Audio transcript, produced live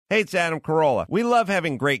Hey, it's Adam Carolla. We love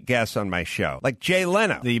having great guests on my show, like Jay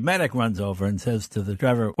Leno. The medic runs over and says to the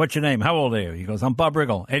driver, "What's your name? How old are you?" He goes, "I'm Bob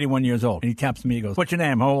Riggle, 81 years old." And he taps me, he goes, "What's your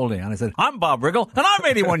name? How old are you?" And I said, "I'm Bob Riggle, and I'm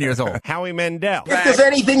 81 years old." Howie Mandel. If there's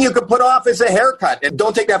anything you could put off, it's a haircut. And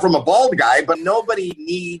don't take that from a bald guy, but nobody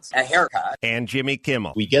needs a haircut. And Jimmy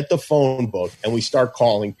Kimmel. We get the phone book and we start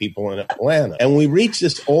calling people in Atlanta. And we reach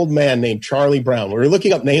this old man named Charlie Brown. We were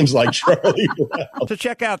looking up names like Charlie Brown. So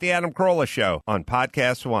check out the Adam Carolla Show on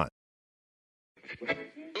Podcast One. I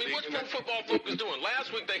mean, what's Pro Football Focus doing?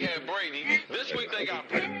 Last week they had Brady. This week they got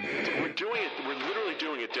Brady. We're literally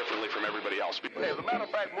doing it differently from everybody else. As a matter of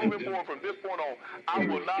fact, moving forward from this point on, I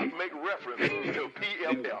will not make reference to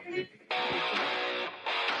PFF.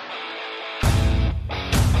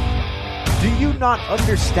 Do you not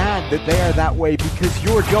understand that they are that way because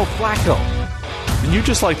you're Joe Flacco? And you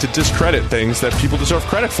just like to discredit things that people deserve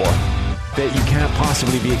credit for. That you can't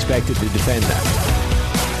possibly be expected to defend that.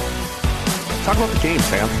 Talk about the game,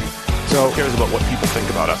 Sam. So who cares about what people think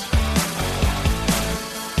about us?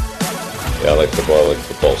 Yeah, I like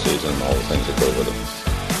football season, all the things that go with it.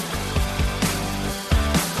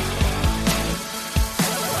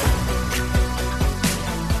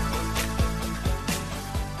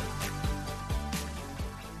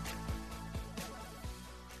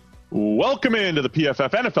 Welcome into the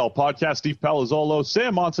PFF NFL podcast. Steve Palazzolo,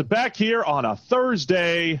 Sam Monson back here on a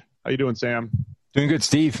Thursday. How you doing, Sam? Doing good,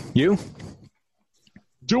 Steve. You?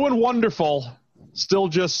 Doing wonderful. Still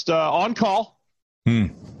just on call.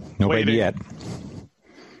 No waiting. Baby yet.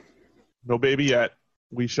 No baby yet.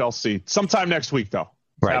 We shall see. Sometime next week, though.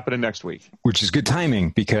 It's right. Happening next week. Which is good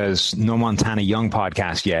timing because no Montana Young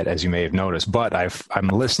podcast yet, as you may have noticed. But I'm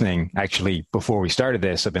listening. Actually, before we started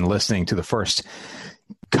this, I've been listening to the first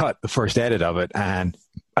cut, the first edit of it, and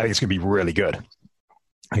I think it's going to be really good.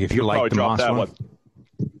 Like if you like the Moss one.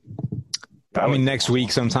 I mean, next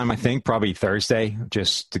week sometime, I think, probably Thursday,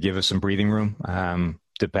 just to give us some breathing room,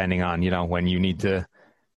 depending on, when you need to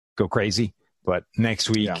go crazy. But next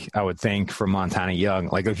week, I would think for Montana Young,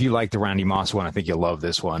 like if you like the Randy Moss one, I think you'll love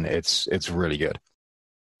this one. It's really good.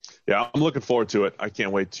 Yeah, I'm looking forward to it. I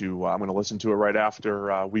can't wait to, I'm going to listen to it right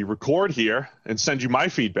after we record here and send you my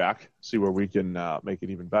feedback, see where we can make it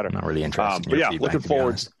even better. I'm not really interested in your feedback, looking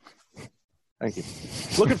forward. Thank you.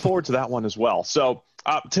 Looking forward to that one as well. So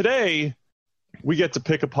today, we get to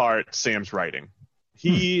pick apart Sam's writing.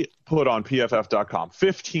 He put on PFF.com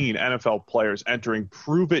 15 NFL players entering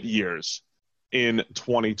prove-it years in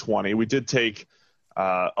 2020. We did take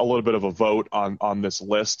a little bit of a vote on this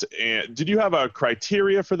list. And did you have a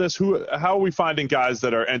criteria for this? How are we finding guys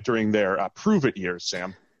that are entering their prove-it years,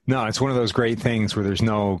 Sam? No, it's one of those great things where there's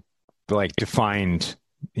no defined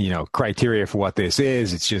criteria for what this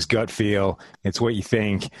is. It's just gut feel. It's what you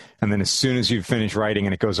think. And then as soon as you finish writing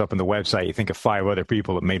and it goes up on the website, you think of 5 other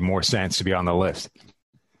people that made more sense to be on the list.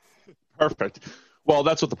 Perfect. Well,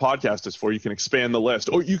 that's what the podcast is for. You can expand the list.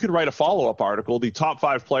 Or you can write a follow-up article, the top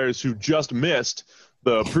 5 players who just missed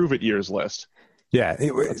the Prove It Years list. Yeah.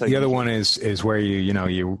 The other one is where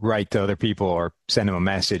you write to other people or send them a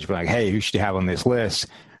message like, hey, who should you have on this list?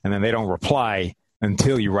 And then they don't reply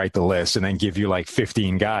until you write the list and then give you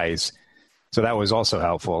 15 guys. So that was also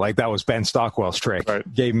helpful. That was Ben Stockwell's trick.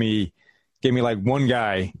 Right. Gave me one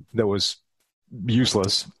guy that was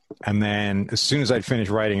useless. And then as soon as I'd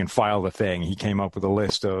finished writing and file the thing, he came up with a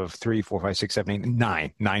list of 3, 4, 5, 6, 7,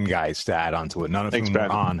 8, 9 guys to add onto it. None of whom were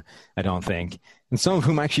on, I don't think. And some of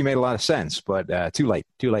whom actually made a lot of sense, but too late,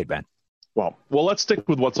 Ben. Well, let's stick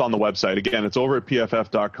with what's on the website. Again, it's over at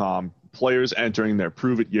PFF.com. Players entering their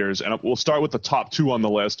prove-it years. And we'll start with the top 2 on the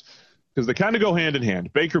list because they kind of go hand in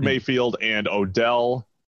hand. Baker Mayfield and Odell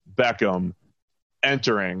Beckham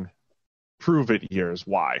entering prove-it years.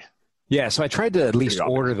 Why? Yeah, so I tried to at least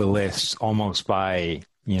order the list almost by,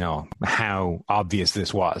 how obvious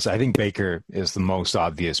this was. I think Baker is the most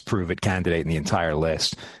obvious prove-it candidate in the entire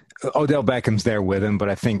list. Odell Beckham's there with him, but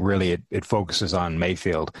I think really it focuses on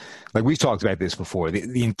Mayfield. We've talked about this before.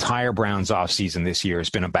 The entire Browns offseason this year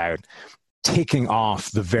has been about ticking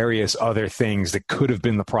off the various other things that could have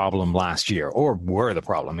been the problem last year or were the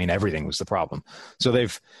problem. I mean, everything was the problem. So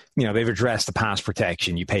they've addressed the pass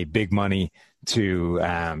protection. You pay big money to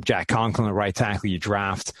Jack Conklin at right tackle. You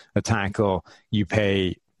draft a tackle. You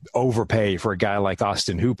overpay for a guy like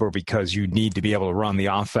Austin Hooper because you need to be able to run the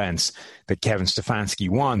offense that Kevin Stefanski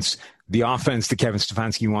wants. The offense that Kevin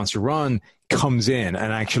Stefanski wants to run comes in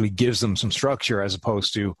and actually gives them some structure as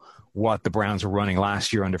opposed to what the Browns were running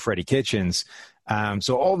last year under Freddie Kitchens.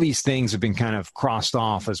 So all these things have been kind of crossed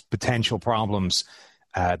off as potential problems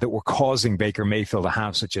that were causing Baker Mayfield to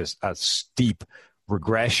have such a steep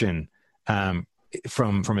regression.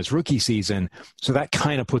 from his rookie season. So that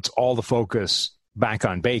kind of puts all the focus back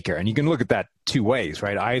on Baker. And you can look at that two ways,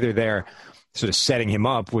 right? Either they're sort of setting him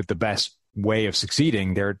up with the best way of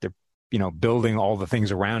succeeding. They're building all the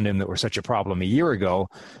things around him that were such a problem a year ago.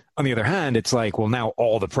 On the other hand, it's like, well, now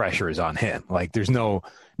all the pressure is on him. Like, there's no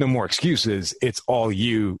more excuses. It's all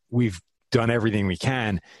you. We've done everything we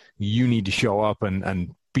can. You need to show up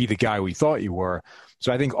and be the guy we thought you were.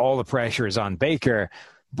 So I think all the pressure is on Baker.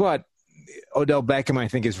 But Odell Beckham, I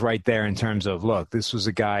think, is right there in terms of, look, this was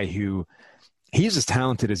a guy who he's as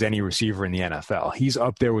talented as any receiver in the NFL. He's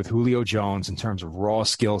up there with Julio Jones in terms of raw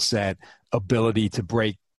skill set, ability to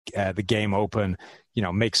break the game open,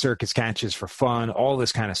 make circus catches for fun, all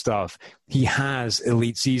this kind of stuff. He has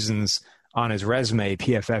elite seasons on his resume,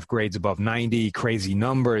 PFF grades above 90, crazy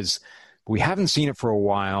numbers. We haven't seen it for a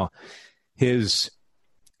while.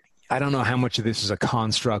 I don't know how much of this is a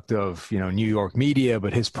construct of, New York media,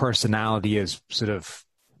 but his personality is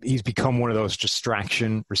he's become one of those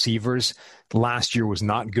distraction receivers. Last year was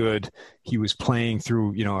not good. He was playing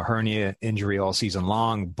through, a hernia injury all season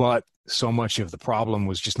long, but so much of the problem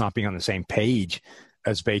was just not being on the same page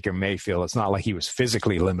as Baker Mayfield. It's not like he was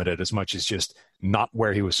physically limited as much as just not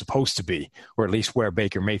where he was supposed to be, or at least where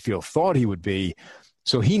Baker Mayfield thought he would be.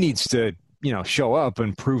 So he needs to, show up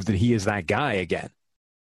and prove that he is that guy again.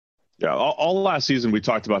 Yeah, all last season we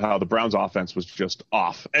talked about how the Browns offense was just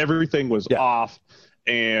off. Everything was off.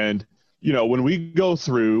 And, when we go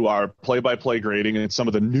through our play-by-play grading and some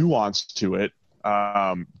of the nuance to it,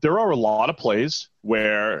 there are a lot of plays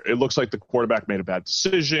where it looks like the quarterback made a bad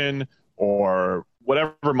decision or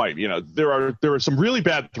whatever might, there are some really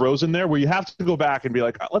bad throws in there where you have to go back and be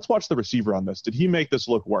like, let's watch the receiver on this. Did he make this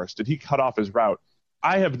look worse? Did he cut off his route?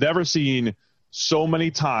 I have never seen so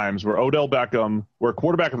many times where where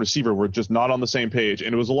quarterback and receiver were just not on the same page.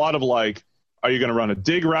 And it was a lot of like, are you going to run a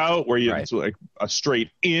dig route where it's like a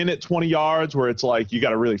straight in at 20 yards where it's like you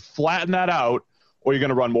got to really flatten that out, or you're going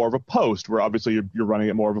to run more of a post where obviously you're running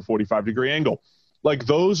at more of a 45-degree angle. Like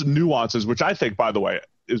those nuances, which I think, by the way,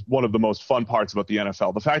 is one of the most fun parts about the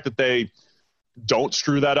NFL. The fact that they don't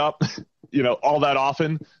screw that up, all that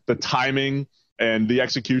often, the timing and the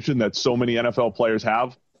execution that so many NFL players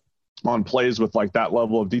have on plays with like that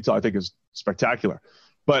level of detail, I think is spectacular.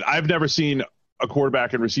 But I've never seen a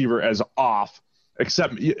quarterback and receiver as off,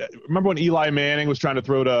 except remember when Eli Manning was trying to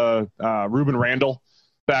throw to Reuben Randall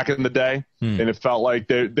back in the day, and it felt like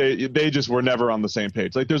they just were never on the same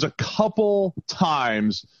page. Like there's a couple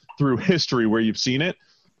times through history where you've seen it,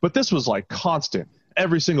 but this was like constant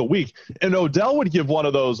every single week. And Odell would give one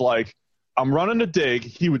of those like, I'm running a dig.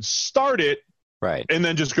 He would start it, right, and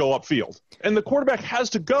then just go upfield. And the quarterback has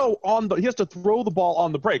to he has to throw the ball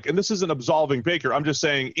on the break. And this isn't absolving Baker. I'm just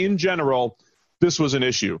saying in general, this was an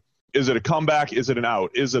issue. Is it a comeback? Is it an out?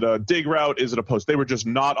 Is it a dig route? Is it a post? They were just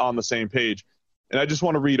not on the same page. And I just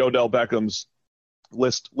want to read Odell Beckham's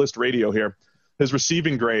list radio here. His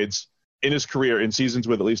receiving grades in his career in seasons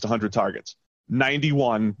with at least 100 targets: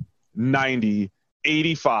 91, 90,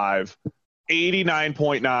 85,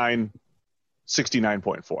 89.9,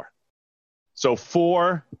 69.4. So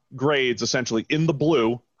 4 grades essentially in the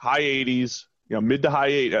blue, high 80s, mid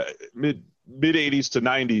 80s to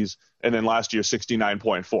 90s, and then last year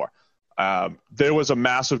 69.4. There was a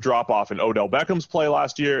massive drop-off in Odell Beckham's play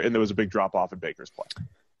last year, and there was a big drop-off in Baker's play.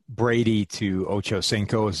 Brady to Ocho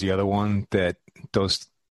Cinco is the other one that those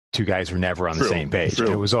two guys were never on the same page.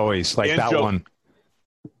 True. It was always like and that one.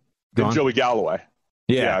 And Joey Galloway.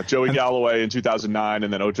 Yeah, Joey Galloway in 2009,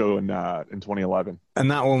 and then Ocho in 2011.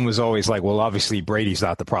 And that one was always like, well, obviously Brady's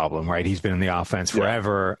not the problem, right? He's been in the offense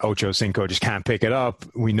forever. Yeah. Ocho Cinco just can't pick it up.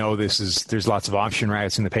 We know there's lots of option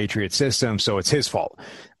routes in the Patriot system, so it's his fault.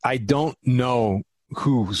 I don't know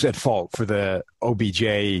who's at fault for the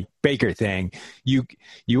OBJ Baker thing. You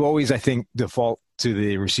always, I think, default to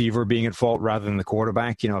the receiver being at fault rather than the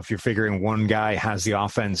quarterback. If you're figuring one guy has the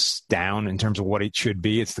offense down in terms of what it should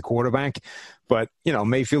be, it's the quarterback. But,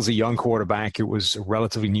 Mayfield's a young quarterback. It was a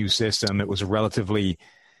relatively new system. It was a relatively,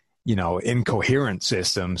 incoherent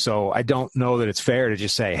system. So I don't know that it's fair to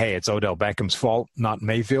just say, hey, it's Odell Beckham's fault, not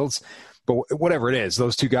Mayfield's. But whatever it is,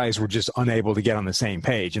 those two guys were just unable to get on the same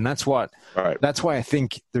page. And that's why I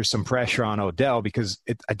think there's some pressure on Odell, because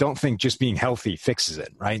I don't think just being healthy fixes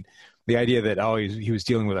it, right? The idea that, he was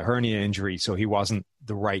dealing with a hernia injury, so he wasn't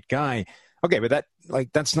the right guy. Okay, but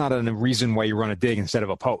that's not a reason why you run a dig instead of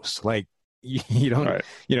a post. Like, you don't,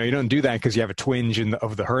 you don't do that because you have a twinge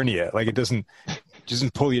of the hernia. Like, it doesn't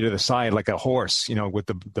pull you to the side like a horse, with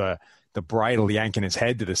the bridle yanking his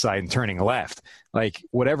head to the side and turning left. Like,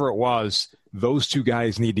 whatever it was, those two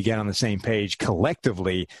guys need to get on the same page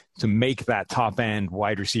collectively to make that top end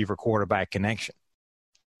wide receiver quarterback connection.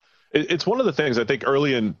 It's one of the things I think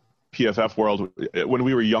early in PFF world, when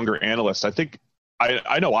we were younger analysts, I think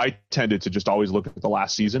I know I tended to just always look at the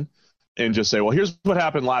last season and just say, well, here's what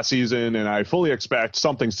happened last season, and I fully expect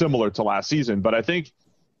something similar to last season. But I think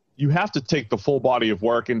you have to take the full body of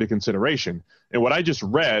work into consideration. And what I just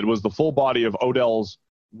read was the full body of Odell's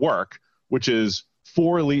work, which is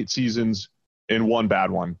 4 elite seasons and 1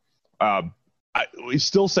 bad one. We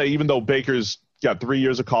still say, even though Baker's got 3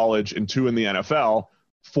 years of college and 2 in the NFL,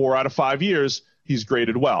 4 out of 5 years, he's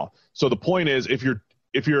graded well. So the point is, if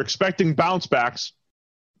you're expecting bounce backs,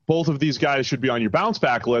 both of these guys should be on your bounce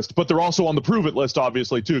back list, but they're also on the prove it list,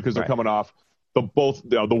 obviously, too, because they're coming off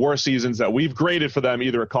the worst seasons that we've graded for them,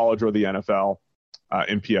 either at college or the NFL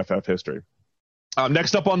in PFF history.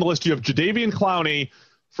 Next up on the list, you have Jadeveon Clowney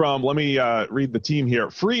from, let me read the team here,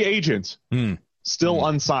 free agent, still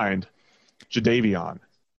unsigned, Jadeveon.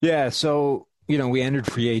 Yeah, so, we entered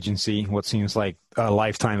free agency, what seems like a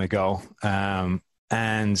lifetime ago.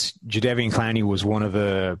 And Jadeveon Clowney was one of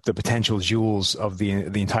the potential jewels of the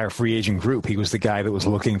entire free agent group. He was the guy that was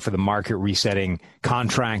looking for the market resetting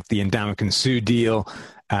contract, the Ndamukong Suh deal,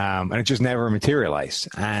 and it just never materialized.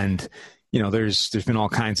 And there's been all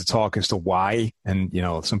kinds of talk as to why, and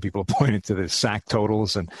some people have pointed to the sack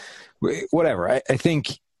totals and whatever. I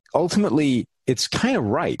think ultimately it's kind of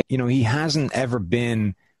right. He's never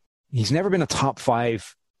been a top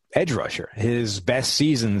 5 edge rusher. His best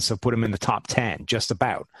seasons have put him in the top 10, just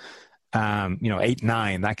about, 8,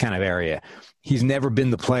 9, that kind of area. He's never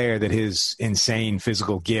been the player that his insane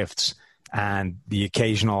physical gifts and the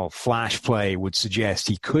occasional flash play would suggest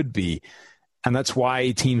he could be. And that's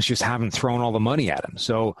why teams just haven't thrown all the money at him.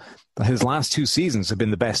 So his last 2 seasons have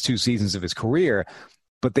been the best 2 seasons of his career,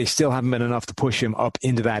 but they still haven't been enough to push him up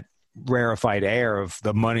into that rarefied air of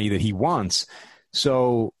the money that he wants.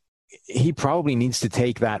 So he probably needs to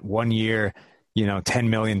take that 1 year, $10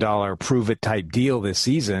 million prove it type deal this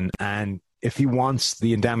season. And if he wants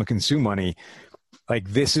the Ndamukong Suh money, like,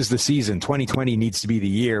 this is the season. 2020 needs to be the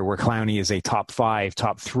year where Clowney is a top 5,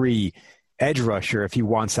 top 3 edge rusher if he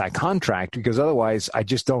wants that contract, because otherwise I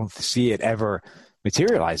just don't see it ever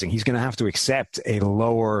materializing. He's going to have to accept a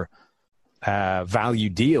lower value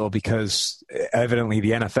deal because evidently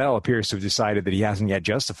the NFL appears to have decided that he hasn't yet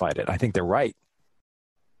justified it. I think they're right.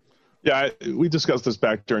 Yeah, we discussed this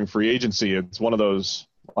back during free agency. It's one of those,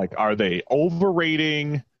 like, are they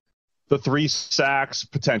overrating the 3 sacks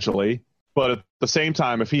potentially? But at the same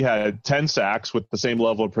time, if he had 10 sacks with the same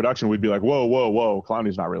level of production, we'd be like, whoa,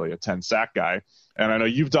 Clowney's not really a 10-sack guy. And I know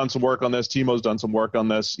you've done some work on this. Timo's done some work on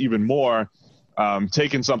this even more,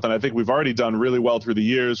 taking something I think we've already done really well through the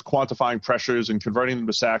years, quantifying pressures and converting them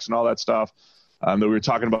to sacks and all that stuff that we were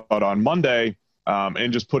talking about on Monday.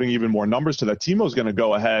 And just putting even more numbers to that. Timo's going to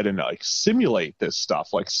go ahead and simulate this stuff,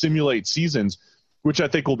 simulate seasons, which I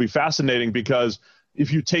think will be fascinating, because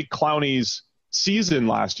if you take Clowney's season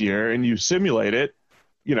last year and you simulate it,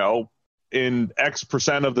 in X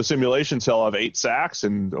percent of the simulations, he'll have 8 sacks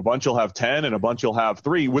and a bunch will have 10 and a bunch will have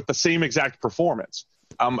 3 with the same exact performance.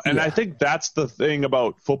 I think that's the thing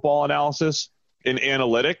about football analysis and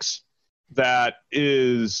analytics that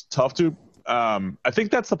is tough to I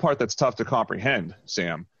think that's the part that's tough to comprehend,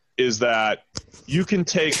 Sam, is that you can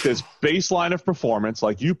take this baseline of performance,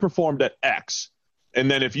 like you performed at X,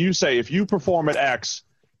 and then if you perform at X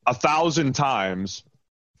 1,000 times,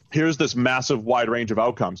 here's this massive wide range of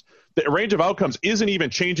outcomes. The range of outcomes isn't even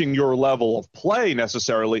changing your level of play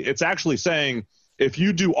necessarily. It's actually saying if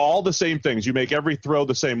you do all the same things, you make every throw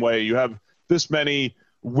the same way, you have this many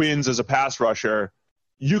wins as a pass rusher,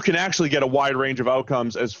 you can actually get a wide range of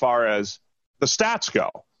outcomes as far as the stats go.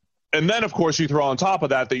 And then, of course, you throw on top of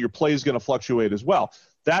that your play is going to fluctuate as well.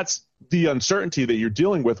 That's the uncertainty that you're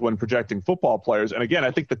dealing with when projecting football players. And again,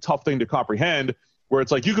 I think the tough thing to comprehend, where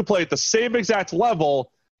it's like you could play at the same exact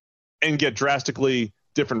level and get drastically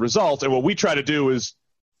different results. And what we try to do is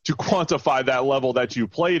to quantify that level that you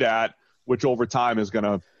played at, which over time is going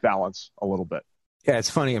to balance a little bit. Yeah,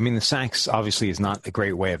 it's funny. I mean, the sacks obviously is not a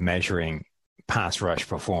great way of measuring pass rush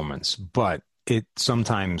performance, but it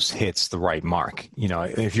sometimes hits the right mark.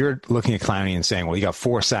 If you're looking at Clowney and saying, well, you got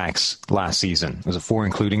 4 sacks last season, was it 4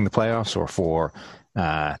 including the playoffs or 4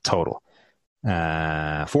 total?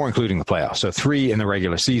 4 including the playoffs. So 3 in the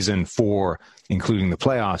regular season, 4 including the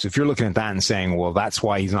playoffs. If you're looking at that and saying, well, that's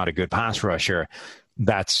why he's not a good pass rusher,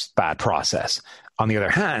 that's bad process. On the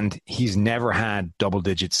other hand, he's never had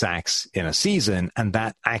double-digit sacks in a season, and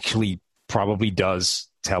that actually probably does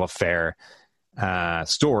tell a fair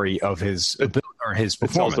story of his ability or his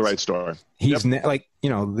performance. It tells the right story. He's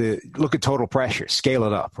look at total pressure, scale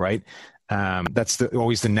it up, right? That's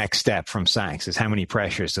always the next step from sacks is how many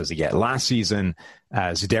pressures does he get. Last season,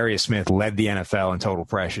 Zadarius Smith led the NFL in total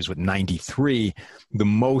pressures with 93. The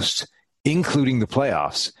most, including the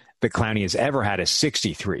playoffs, that Clowney has ever had is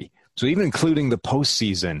 63. So even including the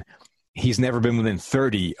postseason, he's never been within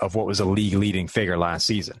 30 of what was a league-leading figure last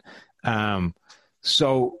season.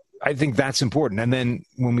 So I think that's important. And then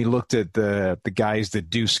when we looked at the guys that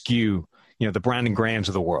do skew, the Brandon Grahams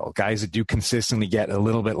of the world, guys that do consistently get a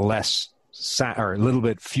little bit less or a little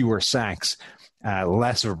bit fewer sacks,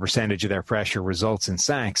 less of a percentage of their pressure results in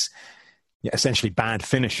sacks, essentially bad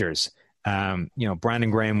finishers.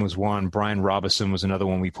 Brandon Graham was one. Brian Robinson was another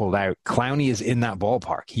one we pulled out. Clowney is in that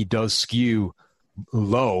ballpark. He does skew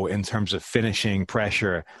low in terms of finishing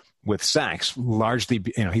pressure with sacks. Largely,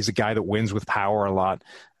 he's a guy that wins with power a lot,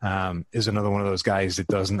 is another one of those guys that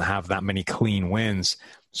doesn't have that many clean wins.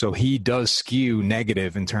 So he does skew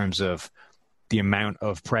negative in terms of the amount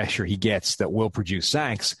of pressure he gets that will produce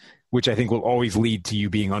sacks, which I think will always lead to you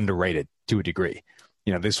being underrated to a degree.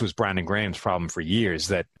 This was Brandon Graham's problem for years,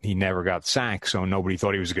 that he never got sacked, so nobody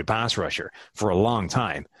thought he was a good pass rusher for a long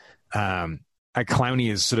time.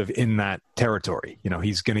 Clowney is sort of in that territory.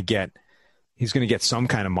 He's going to get some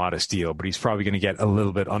kind of modest deal, but he's probably going to get a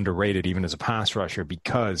little bit underrated even as a pass rusher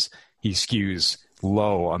because he skews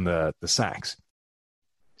low on the sacks.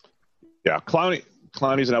 Yeah,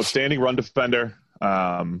 Clowney's an outstanding run defender.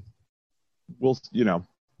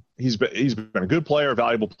 He's been a good player, a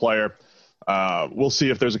valuable player. We'll see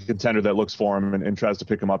if there's a contender that looks for him and tries to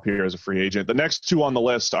pick him up here as a free agent. The next two on the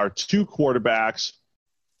list are two quarterbacks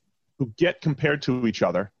who get compared to each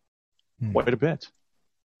other quite a bit.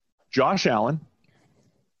 Josh Allen.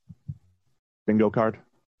 Bingo card.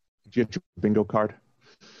 Did you get your bingo card?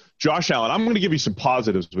 Josh Allen. I'm going to give you some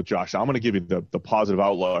positives with Josh Allen. I'm going to give you the positive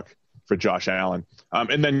outlook for Josh Allen.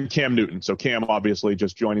 And then Cam Newton. So Cam obviously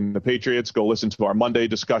just joining the Patriots. Go listen to our Monday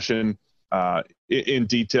discussion in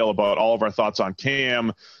detail about all of our thoughts on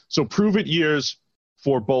Cam. So prove it years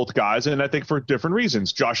for both guys, and I think for different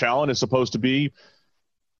reasons. Josh Allen is supposed to be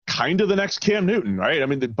kind of the next Cam Newton, right? I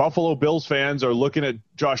mean, the Buffalo Bills fans are looking at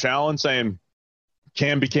Josh Allen saying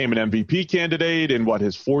Cam became an MVP candidate in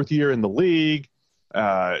his fourth year in the league.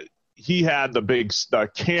 He had the big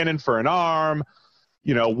cannon for an arm,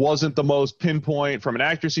 wasn't the most pinpoint from an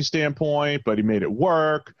accuracy standpoint, but he made it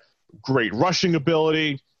work. Great rushing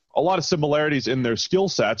ability, a lot of similarities in their skill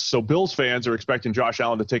sets. So Bills fans are expecting Josh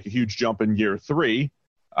Allen to take a huge jump in year 3.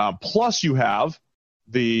 Plus you have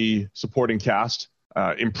the supporting cast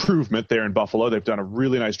improvement there in Buffalo. They've done a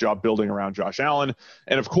really nice job building around Josh Allen.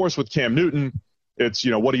 And of course with Cam Newton, it's,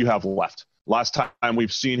 what do you have left? Last time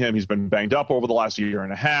we've seen him, he's been banged up over the last year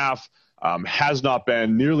and a half. Has not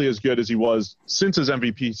been nearly as good as he was since his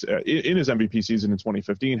MVP in his MVP season in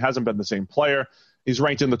 2015. Hasn't been the same player. He's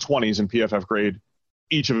ranked in the 20s in PFF grade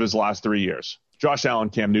each of his last 3 years. Josh Allen,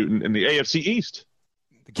 Cam Newton in the AFC East.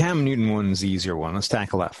 The Cam Newton one's the easier one. Let's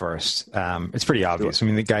tackle that first. It's pretty obvious. I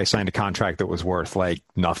mean, the guy signed a contract that was worth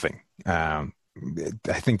nothing. I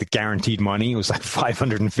think the guaranteed money was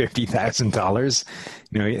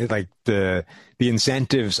 $550,000. The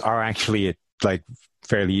incentives are actually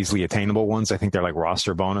fairly easily attainable ones. I think they're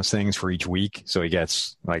roster bonus things for each week. So he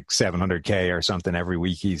gets $700K or something every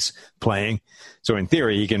week he's playing. So in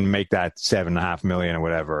theory, he can make that $7.5 million or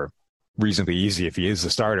whatever reasonably easy if he is the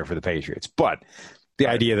starter for the Patriots. But the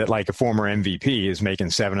idea that a former MVP is making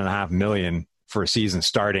 $7.5 million for a season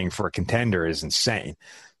starting for a contender is insane.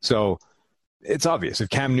 So it's obvious if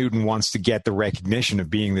Cam Newton wants to get the recognition of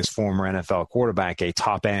being this former NFL quarterback, a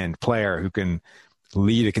top end player who can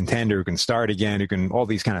lead a contender, who can start again, who can all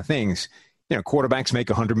these kind of things. Quarterbacks make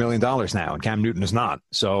 $100 million now, and Cam Newton is not.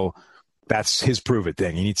 So that's his prove it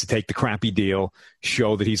thing. He needs to take the crappy deal,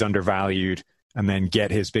 show that he's undervalued, and then get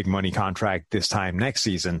his big money contract this time next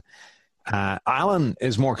season. Allen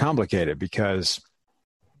is more complicated because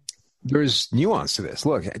there's nuance to this.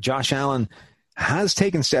 Look, Josh Allen has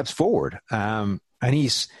taken steps forward, and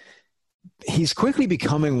he's quickly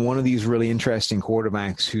becoming one of these really interesting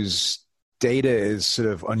quarterbacks whose data is sort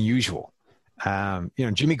of unusual.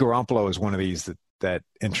 Jimmy Garoppolo is one of these that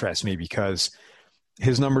interests me because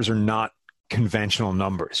his numbers are not conventional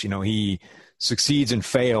numbers. He succeeds and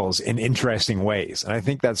fails in interesting ways. And I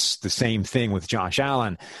think that's the same thing with Josh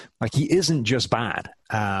Allen. He isn't just bad.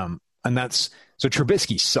 So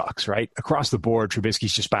Trubisky sucks, right? Across the board,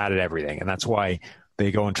 Trubisky's just bad at everything. And that's why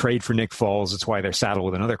they go and trade for Nick Foles. That's why they're saddled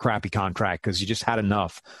with another crappy contract, because you just had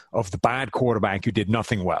enough of the bad quarterback who did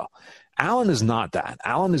nothing well. Allen is not that.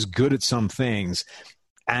 Allen is good at some things,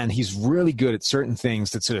 and he's really good at certain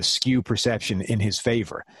things that sort of skew perception in his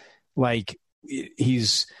favor.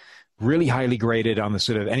 He's really highly graded on the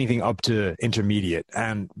sort of anything up to intermediate.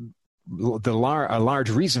 And a large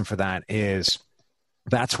reason for that is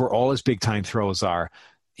that's where all his big time throws are.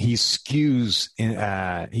 He skews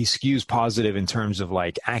positive in terms of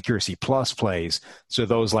like accuracy plus plays. So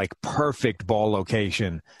those like perfect ball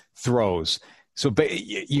location throws. So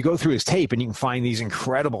you go through his tape and you can find these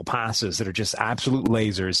incredible passes that are just absolute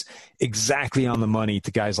lasers, exactly on the money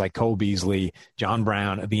to guys like Cole Beasley, John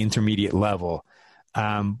Brown at the intermediate level.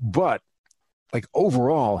 But like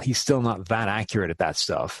overall, he's still not that accurate at that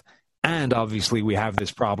stuff. And obviously we have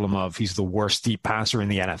this problem of he's the worst deep passer in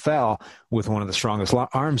the NFL with one of the strongest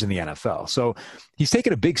arms in the NFL. So he's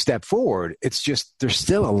taken a big step forward. It's just there's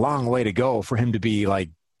still a long way to go for him to be like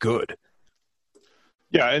good.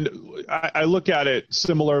 Yeah, and I look at it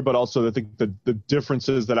similar, but also I think the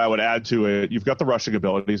differences that I would add to it, you've got the rushing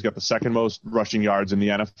ability. He's got the second most rushing yards in the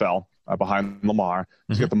NFL behind Lamar.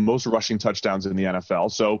 He's got the most rushing touchdowns in the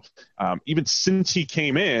NFL. So even since he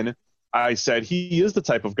came in, I said he is the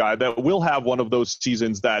type of guy that will have one of those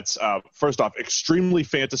seasons that's, first off, extremely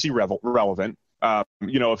fantasy relevant.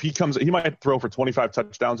 If he comes, he might throw for 25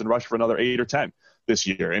 touchdowns and rush for another 8 or 10 this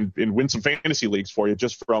year and win some fantasy leagues for you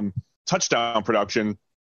just from touchdown production,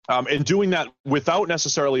 and doing that without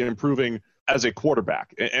necessarily improving as a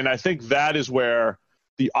quarterback. And I think that is where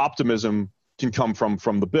the optimism can come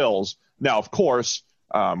from the Bills. Now, of course,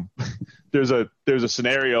 there's a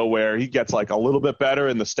scenario where he gets like a little bit better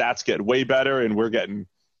and the stats get way better and we're getting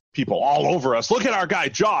people all over us. Look at our guy,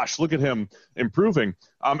 Josh. Look at him improving.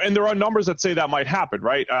 And there are numbers that say that might happen,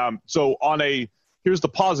 right? So here's the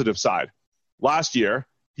positive side. Last year,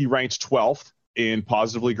 he ranked 12th in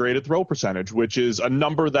positively graded throw percentage, which is a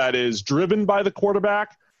number that is driven by the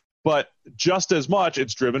quarterback, but just as much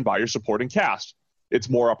it's driven by your supporting cast. It's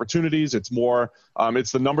more opportunities. It's more.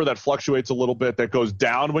 It's the number that fluctuates a little bit, that goes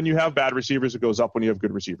down when you have bad receivers. It goes up when you have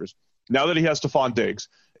good receivers. Now that he has Stephon Diggs,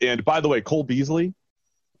 and by the way, Cole Beasley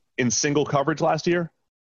in single coverage last year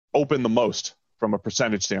opened the most from a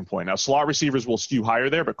percentage standpoint. Now slot receivers will skew higher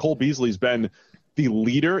there, but Cole Beasley's been the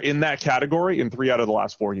leader in that category in 3 out of the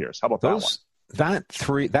last 4 years. How about that one?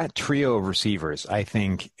 That trio of receivers, I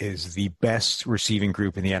think, is the best receiving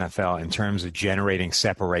group in the NFL in terms of generating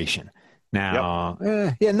separation. Now,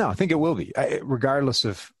 I think it will be, regardless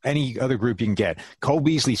of any other group you can get. Cole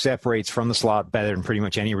Beasley separates from the slot better than pretty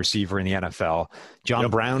much any receiver in the NFL. John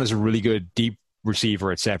Brown is a really good deep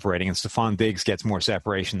receiver at separating, and Stephon Diggs gets more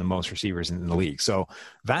separation than most receivers in the league. So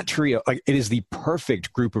that trio, it is the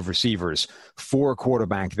perfect group of receivers for a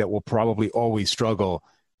quarterback that will probably always struggle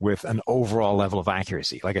with an overall level of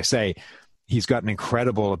accuracy. Like I say, he's got an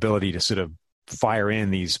incredible ability to sort of fire in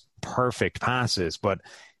these perfect passes, but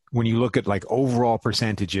when you look at like overall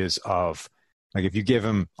percentages of, like if you give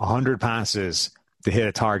him 100 passes to hit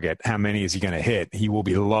a target, how many is he going to hit? He will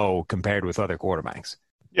be low compared with other quarterbacks.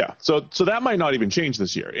 Yeah. So that might not even change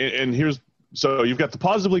this year. And so you've got the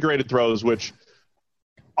positively graded throws, which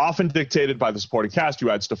often dictated by the supporting cast. You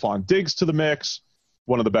add Stephon Diggs to the mix,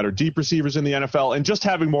 one of the better deep receivers in the NFL, and just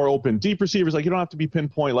having more open deep receivers, like you don't have to be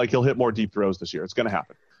pinpoint, like he'll hit more deep throws this year. It's going to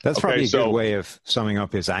happen. That's probably a good way of summing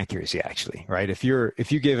up his accuracy, actually, right? If you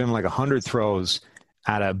give him like 100 throws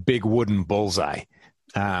at a big wooden bullseye,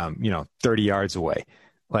 30 yards away,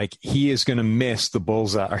 like he is going to miss the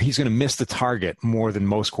bullseye, or he's going to miss the target more than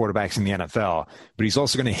most quarterbacks in the NFL, but he's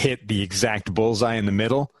also going to hit the exact bullseye in the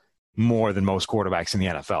middle more than most quarterbacks in the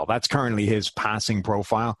NFL. That's currently his passing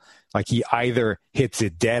profile. Like he either hits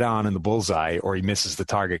it dead on in the bullseye or he misses the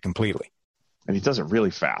target completely. And he does it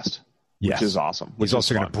really fast. Yes. Which is awesome. He's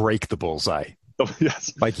also going to break the bullseye. Oh,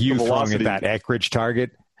 yes. Like you throwing at that Eckridge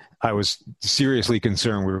target, I was seriously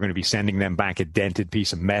concerned we were going to be sending them back a dented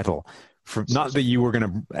piece of metal. Not that you were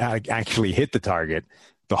going to actually hit the target,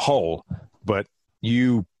 the hole, but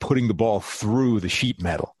you putting the ball through the sheet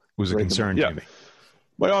metal was a concern to me.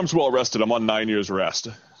 My arm's well rested. I'm on 9 years rest.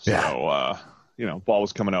 So, ball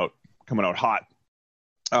was coming out hot.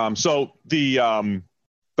 So the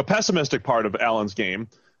pessimistic part of Allen's game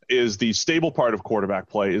is the stable part of quarterback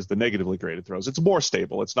play is the negatively graded throws. It's more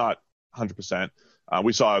stable. It's not 100%.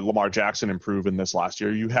 We saw Lamar Jackson improve in this last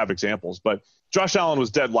year. You have examples, but Josh Allen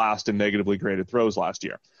was dead last in negatively graded throws last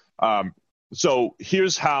year. So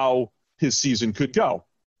here's how his season could go.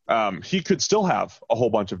 He could still have a whole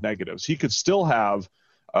bunch of negatives. He could still have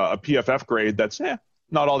a PFF grade that's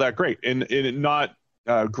not all that great and not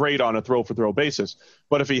great on a throw-for-throw basis.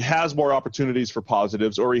 But if he has more opportunities for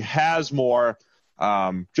positives, or he has more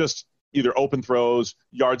just either open throws,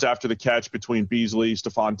 yards after the catch between Beasley,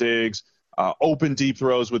 Stephon Diggs, open deep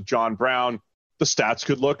throws with John Brown, the stats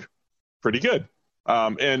could look pretty good.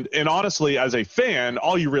 And honestly, as a fan,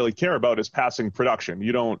 all you really care about is passing production.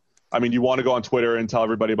 You don't I mean, you want to go on Twitter and tell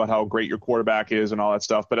everybody about how great your quarterback is and all that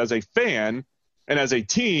stuff. But as a fan and as a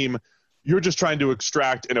team, you're just trying to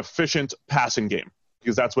extract an efficient passing game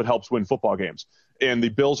because that's what helps win football games. And the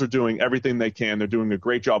Bills are doing everything they can. They're doing a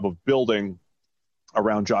great job of building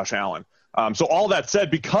around Josh Allen. So all that said,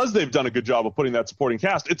 because they've done a good job of putting that supporting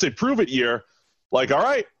cast, it's a prove-it year. Like, all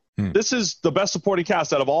right, this is the best supporting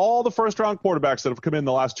cast out of all the first-round quarterbacks that have come in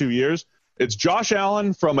the last 2 years. It's Josh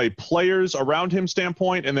Allen from a players around him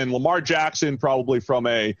standpoint, and then Lamar Jackson probably from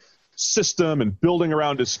a system and building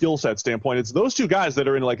around his skill set standpoint. It's those two guys that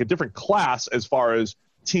are in like a different class as far as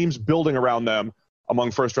teams building around them among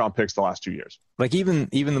first-round picks the last 2 years. Like even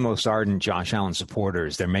the most ardent Josh Allen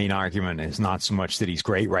supporters, their main argument is not so much that he's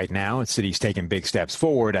great right now, it's that he's taking big steps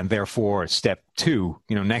forward, and therefore step 2,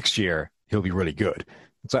 next year he'll be really good.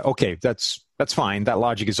 It's like, okay, that's fine. That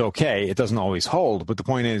logic is okay. It doesn't always hold, but the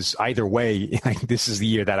point is, either way, this is the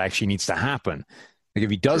year that actually needs to happen. Like if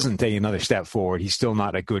he doesn't take another step forward, he's still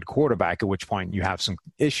not a good quarterback, at which point you have some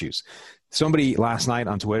issues. Somebody last night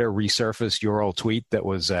on Twitter resurfaced your old tweet that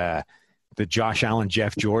was the Josh Allen,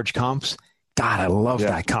 Jeff George comps. God, I love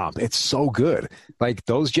that comp. It's so good. Like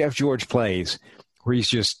those Jeff George plays where he's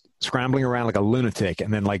just scrambling around like a lunatic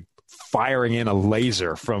and then like firing in a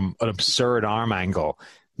laser from an absurd arm angle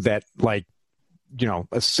that like,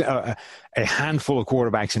 a handful of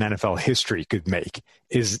quarterbacks in NFL history could make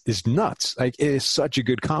is nuts. Like it is such a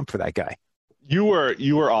good comp for that guy. You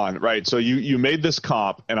were on, right? So you made this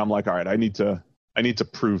comp and I'm like, all right, I need to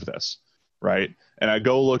prove this. Right. And I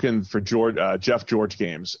go looking for Jeff George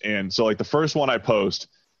games. And so like the first one I post,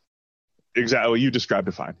 exactly, you described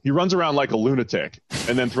it fine. He runs around like a lunatic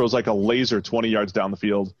and then throws like a laser 20 yards down the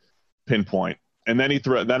field, pinpoint. And then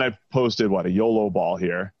then I posted a YOLO ball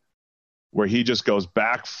here where he just goes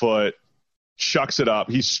back foot, chucks it up.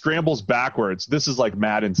 He scrambles backwards. This is like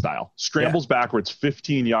Madden style. Scrambles backwards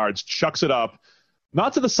 15 yards, chucks it up,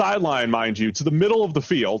 not to the sideline, mind you, to the middle of the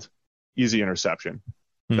field. Easy interception.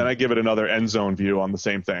 Then I give it another end zone view on the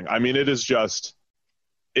same thing. I mean, it is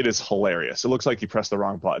hilarious. It looks like he pressed the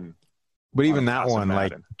wrong button. But even that one,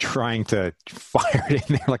 like trying to fire it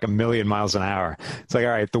in there like a million miles an hour. It's like,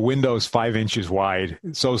 all right, the window's 5 inches wide.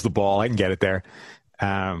 So's the ball. I can get it there.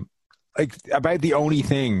 Like about the only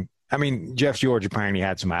thing, I mean, Jeff George apparently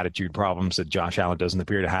had some attitude problems that Josh Allen doesn't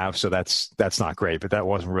appear to have. So that's not great, but that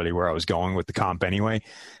wasn't really where I was going with the comp anyway.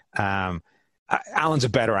 Allen's a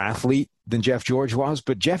better athlete than Jeff George was,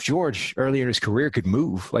 but Jeff George earlier in his career could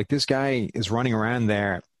move. Like this guy is running around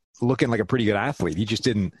there looking like a pretty good athlete. He just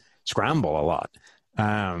didn't scramble a lot.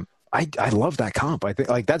 I love that comp. I think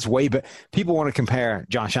like that's way better. People want to compare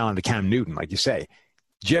Josh Allen to Cam Newton, like you say.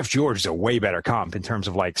 Jeff George is a way better comp in terms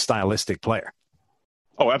of like stylistic player.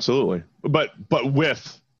 Oh, absolutely. But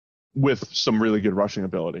with some really good rushing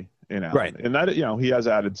ability. Right. And that, he has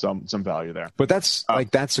added some value there. But that's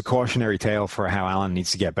that's a cautionary tale for how Allen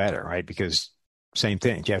needs to get better, right? Because same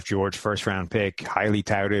thing, Jeff George, first round pick, highly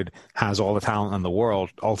touted, has all the talent in the world,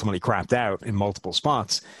 ultimately crapped out in multiple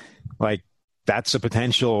spots. Like that's a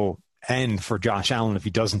potential end for Josh Allen if he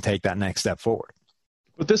doesn't take that next step forward.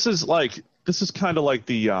 But this is kind of like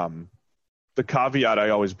the caveat I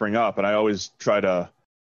always bring up, and I always try to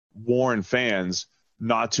warn fans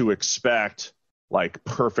not to expect like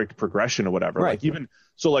perfect progression or whatever. Right. Like even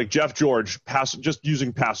so, like Jeff George just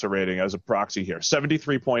using passer rating as a proxy here,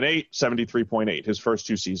 73.8, his first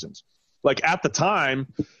 2 seasons. Like at the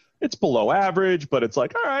time, it's below average, but it's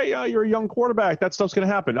like, all right, you're a young quarterback. That stuff's going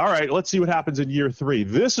to happen. All right, let's see what happens in year 3.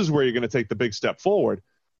 This is where you're going to take the big step forward.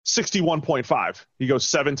 61.5. He goes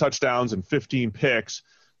 7 touchdowns and 15 picks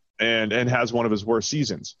and has one of his worst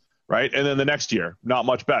seasons. Right. And then the next year, not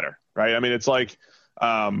much better. Right. I mean, it's like,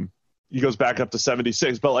 he goes back up to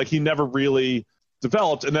 76, but like he never really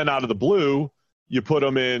developed. And then out of the blue, you put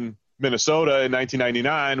him in Minnesota in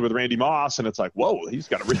 1999 with Randy Moss, and it's like, whoa,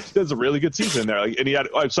 does a really good season there. Like, and he had,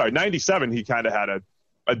 97, he kind of had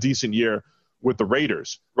a decent year with the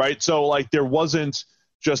Raiders, right? So like there wasn't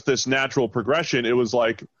just this natural progression. It was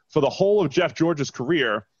like for the whole of Jeff George's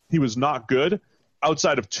career, he was not good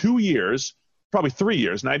outside of 2 years, probably 3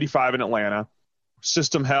 years, 95 in Atlanta.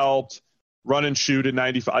 System helped, run and shoot in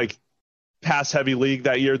 95, like pass heavy league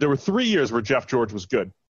that year. There were 3 years where Jeff George was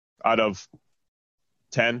good out of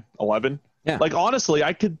 10, 11. Yeah. Like, honestly,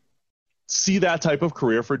 I could see that type of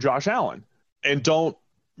career for Josh Allen. And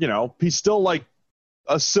he's still like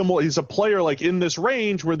he's a player like in this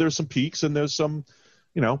range where there's some peaks and there's some,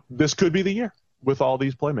 this could be the year with all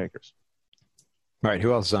these playmakers. All right.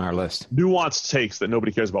 Who else is on our list? Nuanced takes that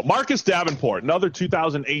nobody cares about. Marcus Davenport, another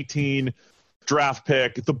 2018 draft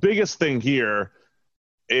pick. The biggest thing here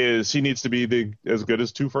is he needs to be as good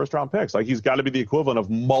as 2 first-round picks. Like, he's got to be the equivalent of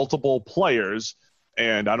multiple players,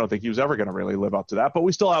 and I don't think he was ever going to really live up to that. But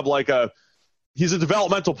we still have he's a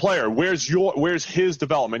developmental player. Where's his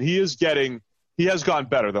development? He has gone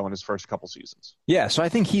better, though, in his first couple seasons. Yeah, so I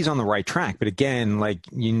think he's on the right track. But again,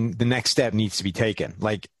 the next step needs to be taken.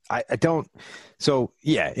 In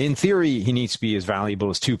theory, he needs to be as valuable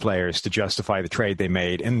as 2 players to justify the trade they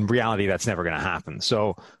made. In reality, that's never going to happen.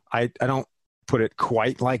 So I don't put it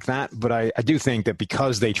quite like that, but I do think that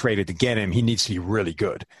because they traded to get him, he needs to be really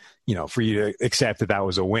good, for you to accept that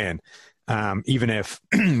was a win. Even if,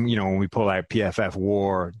 when we pull out PFF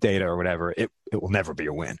WAR data or whatever, it will never be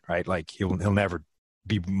a win, right? Like he'll never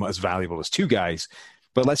be as valuable as 2 guys.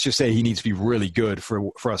 But let's just say he needs to be really good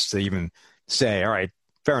for us to even say, all right,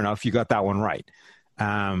 fair enough, you got that one right.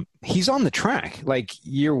 He's on the track. Like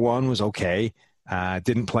year 1 was okay.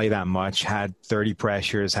 Didn't play that much, had 30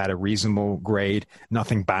 pressures, had a reasonable grade,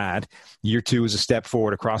 nothing bad. Year 2 was a step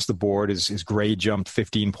forward across the board. His grade jumped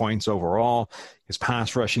 15 points overall. His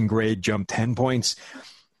pass rushing grade jumped 10 points.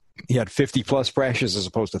 He had 50-plus pressures as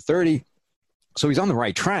opposed to 30. So he's on the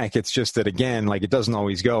right track. It's just that, again, it doesn't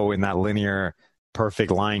always go in that linear,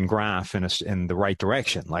 perfect line graph in the right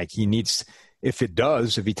direction. Like he needs, if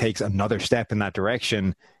he takes another step in that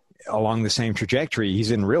direction, along the same trajectory,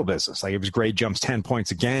 he's in real business. Like if his grade jumps 10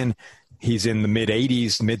 points again, he's in the mid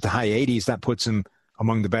to high 80s. That puts him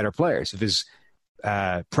among the better players. If his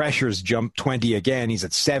pressures jump 20 again, he's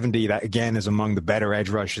at 70. That again is among the better edge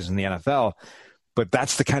rushers in the NFL. But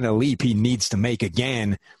that's the kind of leap he needs to make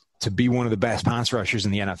again to be one of the best pass rushers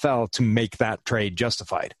in the NFL to make that trade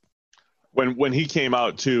justified. When he came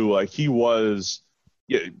out too, he was.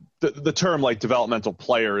 Yeah, the term developmental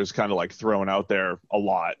player is kind of thrown out there a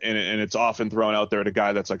lot, and it's often thrown out there to a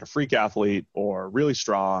guy that's a freak athlete or really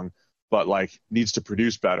strong, but needs to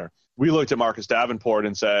produce better. We looked at Marcus Davenport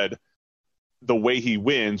and said the way he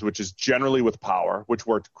wins, which is generally with power, which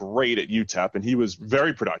worked great at UTEP, and he was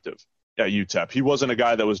very productive at UTEP. He wasn't a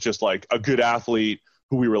guy that was just a good athlete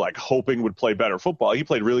who we were hoping would play better football. He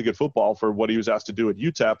played really good football for what he was asked to do at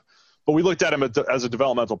UTEP. But we looked at him as a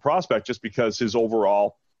developmental prospect just because his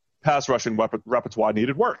overall pass rushing repertoire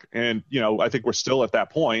needed work. And, I think we're still at that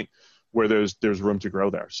point where there's room to grow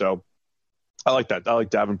there. So I like that. I like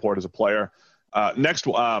Davenport as a player. Next,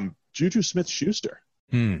 Juju Smith-Schuster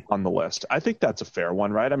on the list. I think that's a fair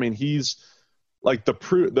one, right? I mean, he's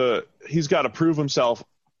he's got to prove himself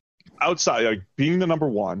outside, being the number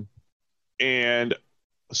 1. And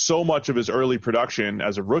so much of his early production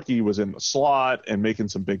as a rookie was in the slot and making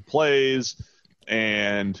some big plays.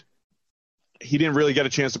 And he didn't really get a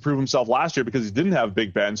chance to prove himself last year because he didn't have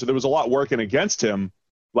Big Ben. So there was a lot working against him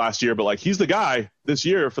last year, but he's the guy this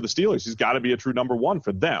year for the Steelers. He's got to be a true number 1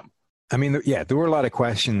 for them. I mean, there were a lot of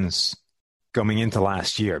questions coming into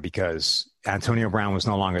last year because Antonio Brown was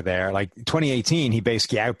no longer there. 2018, he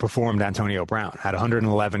basically outperformed Antonio Brown, had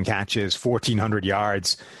 111 catches, 1,400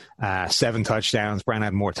 yards, 7 touchdowns. Brown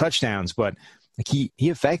had more touchdowns, but he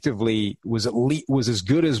effectively was as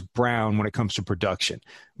good as Brown when it comes to production.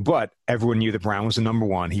 But everyone knew that Brown was the number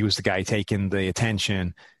 1. He was the guy taking the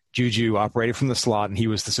attention. Juju operated from the slot, and he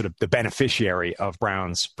was the sort of the beneficiary of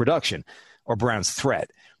Brown's production or Brown's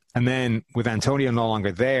threat. And then with Antonio no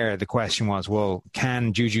longer there, the question was, well,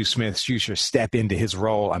 can Juju Smith-Schuster step into his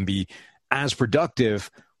role and be as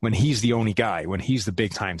productive when he's the only guy, when he's the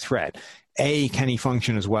big-time threat? A, can he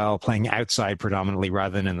function as well, playing outside predominantly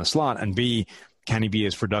rather than in the slot? And B, can he be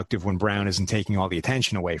as productive when Brown isn't taking all the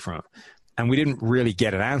attention away from him? And we didn't really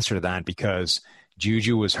get an answer to that because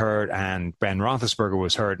Juju was hurt and Ben Roethlisberger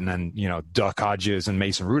was hurt, and then, Duck Hodges and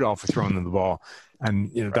Mason Rudolph were throwing them the ball,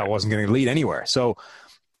 and that wasn't going to lead anywhere. So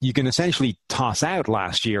you can essentially toss out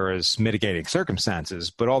last year as mitigating circumstances,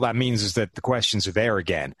 but all that means is that the questions are there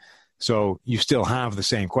again. So you still have the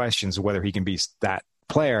same questions of whether he can be that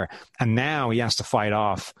player. And now he has to fight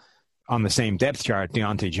off on the same depth chart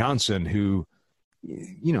Deontay Johnson, who,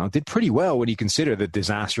 did pretty well when you consider the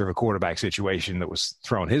disaster of a quarterback situation that was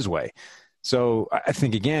thrown his way. So I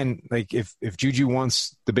think, again, if Juju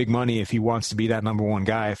wants the big money, if he wants to be that number 1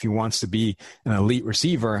 guy, if he wants to be an elite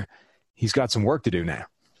receiver, he's got some work to do now.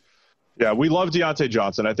 Yeah, we love Deontay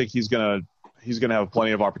Johnson. I think he's gonna have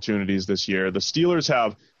plenty of opportunities this year. The Steelers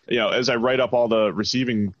have, as I write up all the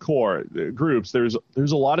receiving core groups, there's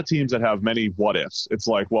a lot of teams that have many what ifs. It's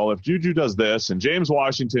well, if Juju does this and James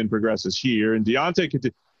Washington progresses here and Deontay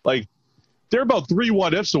could they're about 3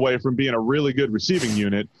 what ifs away from being a really good receiving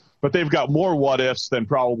unit, but they've got more what ifs than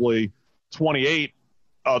probably 28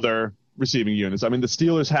 other receiving units. I mean, the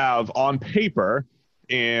Steelers have on paper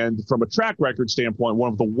and from a track record standpoint,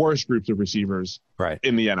 one of the worst groups of receivers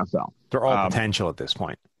in the NFL. They're all potential at this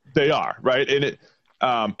point. They are, right? And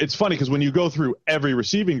it's funny because when you go through every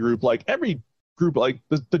receiving group, like every group, like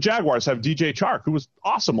the Jaguars have DJ Chark, who was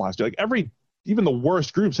awesome last year. Like even the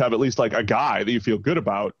worst groups have at least like a guy that you feel good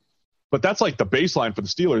about. But that's like the baseline for the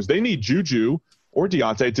Steelers. They need Juju or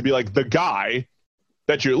Deontay to be like the guy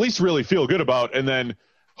that you at least really feel good about, and then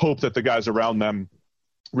hope that the guys around them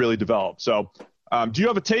really develop. So do you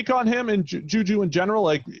have a take on him and Juju in general?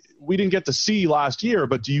 Like, we didn't get to see last year,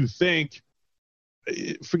 but do you think,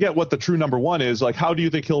 forget what the true number one is, like how do you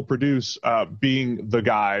think he'll produce being the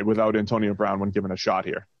guy without Antonio Brown when given a shot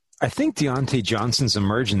here? I think Deontay Johnson's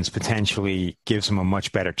emergence potentially gives him a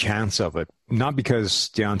much better chance of it. Not because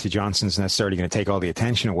Deontay Johnson's necessarily going to take all the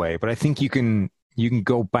attention away, but I think you can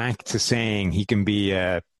go back to saying he can be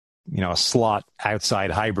a slot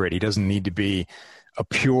outside hybrid. He doesn't need to be a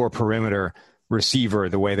pure perimeter receiver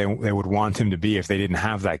the way they would want him to be if they didn't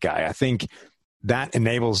have that guy. I think that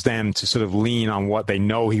enables them to sort of lean on what they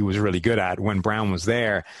know he was really good at when Brown was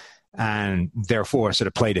there, and therefore sort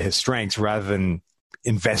of play to his strengths rather than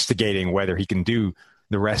investigating whether he can do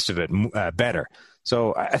the rest of it better.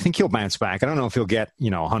 So I think he'll bounce back. I don't know if he'll get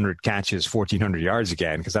 100 catches, 1,400 yards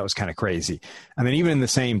again, because that was kind of crazy. And then even in the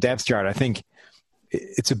same depth chart, I think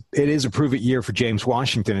it is a prove it year for James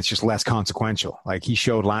Washington. It's just less consequential. Like he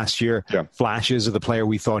showed last year, flashes of the player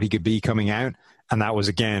we thought he could be coming out, and that was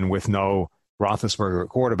again with no Roethlisberger at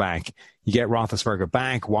quarterback. You get Roethlisberger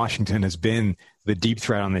back. Washington has been the deep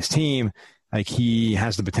threat on this team. Like he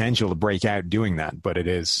has the potential to break out doing that, but it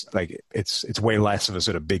is like it's way less of a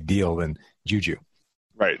sort of big deal than Juju.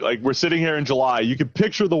 Right. Like we're sitting here in July. You can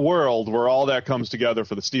picture the world where all that comes together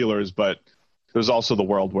for the Steelers, but there's also the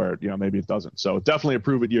world where, maybe it doesn't. So definitely a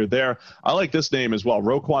prove it year there. I like this name as well.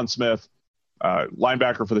 Roquan Smith,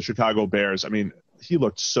 linebacker for the Chicago Bears. I mean, he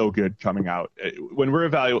looked so good coming out. When we're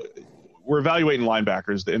evaluating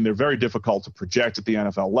linebackers, and they're very difficult to project at the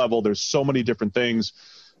NFL level. There's so many different things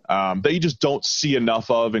that you just don't see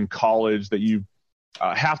enough of in college that you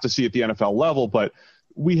have to see at the NFL level. But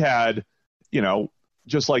we had,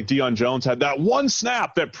 just like Deion Jones had that one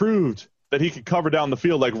snap that proved that he could cover down the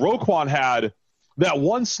field. Like Roquan had that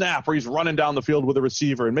one snap where he's running down the field with a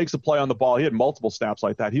receiver and makes a play on the ball. He had multiple snaps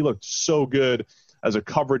like that. He looked so good as a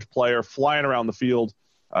coverage player, flying around the field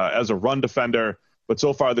as a run defender. But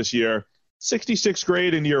so far this year, 66th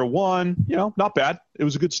grade in year one, not bad. It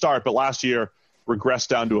was a good start, but last year regressed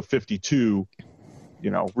down to a 52.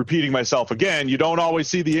 Repeating myself again, you don't always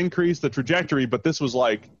see the increase, the trajectory, but this was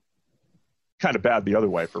like kind of bad the other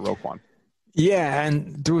way for Roquan. Yeah,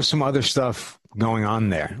 and there was some other stuff going on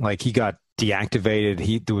there. Like he got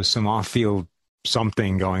deactivated. There was some off-field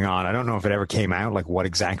something going on. I don't know if it ever came out, like what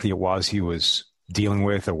exactly it was he was dealing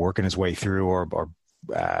with or working his way through or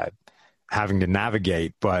having to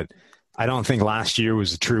navigate. But I don't think last year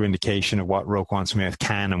was a true indication of what Roquan Smith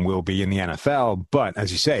can and will be in the NFL. But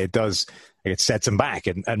as you say, it sets him back.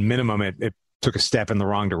 At minimum, it took a step in the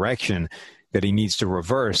wrong direction that he needs to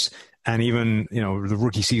reverse. And even, the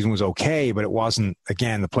rookie season was okay, but it wasn't,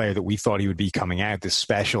 again, the player that we thought he would be coming out, this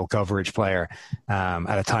special coverage player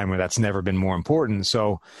at a time where that's never been more important.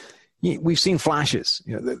 So we've seen flashes.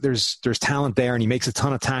 There's talent there, and he makes a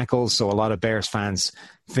ton of tackles. So a lot of Bears fans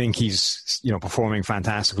think he's, performing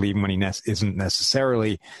fantastically, even when he isn't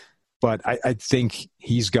necessarily. But I think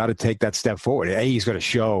he's got to take that step forward. A, he's got to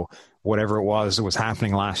show whatever it was that was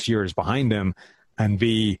happening last year is behind him. And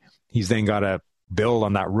B, he's then got to build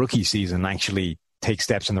on that rookie season and actually take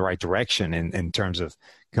steps in the right direction in terms of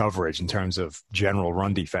coverage, in terms of general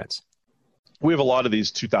run defense. We have a lot of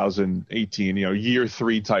these 2018, year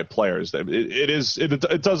three type players.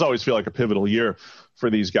 It does always feel like a pivotal year for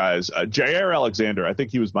these guys. Jair Alexander, I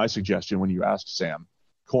think he was my suggestion when you asked Sam,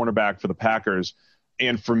 cornerback for the Packers.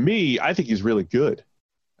 And for me, I think he's really good.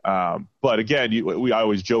 But again, I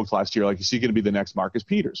always joked last year, like, is he going to be the next Marcus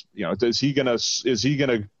Peters? Is he going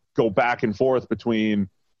to go back and forth between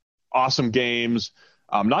awesome games,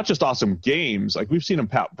 not just awesome games. Like we've seen him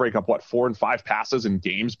break up 4 and 5 passes in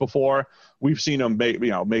games before. We've seen him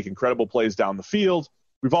make incredible plays down the field.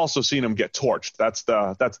 We've also seen him get torched. That's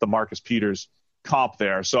the Marcus Peters comp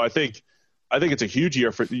there. So I think it's a huge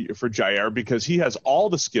year for Jair because he has all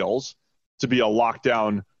the skills to be a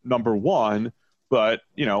lockdown number one. But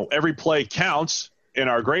every play counts in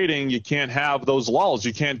our grading. You can't have those lulls.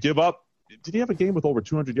 You can't give up. Did he have a game with over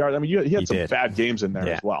 200 yards? I mean, he had some bad games in there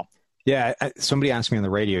as well. Yeah, somebody asked me on the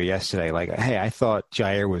radio yesterday, like, hey, I thought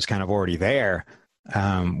Jair was kind of already there.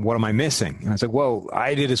 What am I missing? And I was like, well,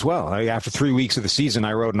 I did as well. After 3 weeks of the season,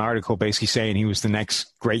 I wrote an article basically saying he was the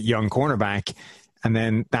next great young cornerback. And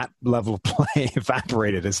then that level of play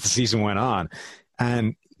evaporated as the season went on.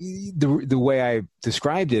 And the way I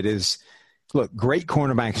described it is, look, great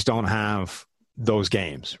cornerbacks don't have those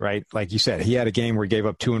games, right? Like you said, he had a game where he gave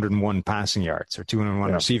up 201 passing yards, or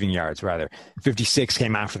 201 receiving yards, rather. 56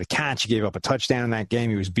 came after the catch. He gave up a touchdown in that game.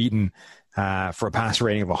 He was beaten for a passer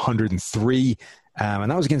rating of 103.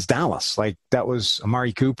 And that was against Dallas. Like, that was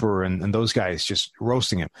Amari Cooper and those guys just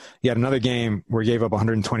roasting him. He had another game where he gave up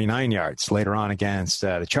 129 yards later on against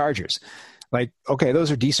the Chargers. Like, okay, those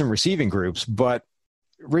are decent receiving groups, but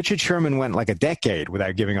Richard Sherman went like a decade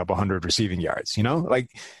without giving up 100 receiving yards, you know? Like,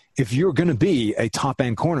 if you're going to be a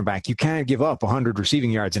top-end cornerback, you can't give up 100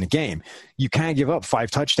 receiving yards in a game. You can't give up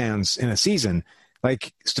 5 touchdowns in a season.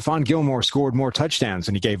 Like, Stephon Gilmore scored more touchdowns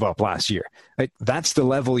than he gave up last year. Like, that's the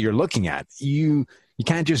level you're looking at. You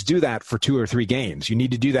can't just do that for 2 or 3 games. You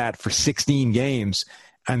need to do that for 16 games.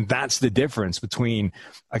 And that's the difference between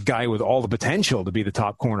a guy with all the potential to be the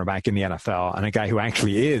top cornerback in the NFL and a guy who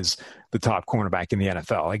actually is the top cornerback in the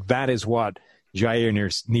NFL. Like, that is what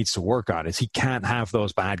Jaire needs to work on, is he can't have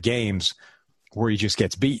those bad games where he just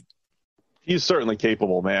gets beat. He's certainly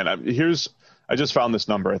capable, man. I just found this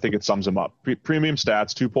number. I think it sums him up. Premium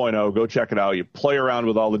Stats 2.0. Go check it out. You play around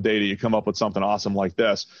with all the data. You come up with something awesome like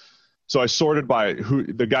this. So I sorted by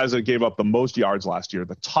the guys that gave up the most yards last year,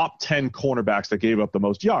 the top 10 cornerbacks that gave up the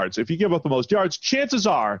most yards. If you give up the most yards, chances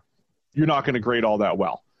are you're not going to grade all that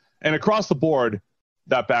well. And across the board,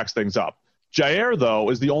 that backs things up. Jaire, though,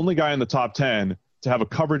 is the only guy in the top 10 to have a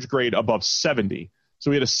coverage grade above 70.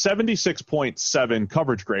 So he had a 76.7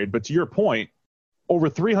 coverage grade. But to your point, over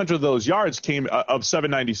 300 of those yards of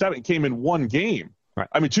 797 came in one game. Right.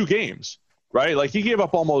 I mean, 2 games, right? Like, he gave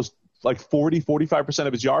up almost like 45%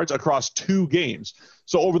 of his yards across 2 games.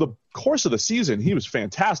 So over the course of the season, he was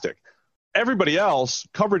fantastic. Everybody else,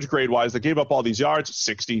 coverage grade-wise, that gave up all these yards,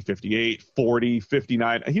 60, 58, 40,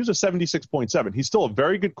 59. He was a 76.7. He's still a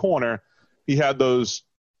very good corner. He had those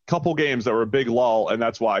couple games that were a big lull, and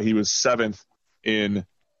that's why he was 7th in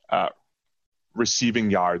receiving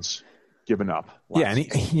yards given up. Yeah,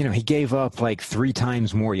 and he gave up like 3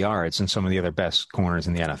 times more yards than some of the other best corners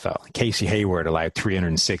in the NFL. Casey Hayward allowed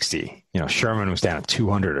 360. Sherman was down at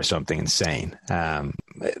 200 or something insane.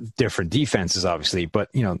 Different defenses, obviously, but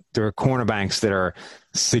there are cornerbacks that are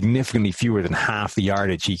significantly fewer than half the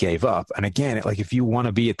yardage he gave up. And again, like, if you want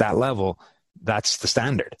to be at that level, that's the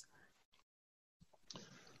standard.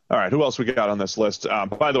 All right, who else we got on this list?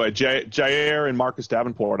 By the way, Jaire and Marcus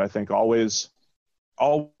Davenport, I think, always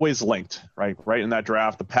linked, right in that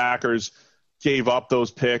draft. The Packers gave up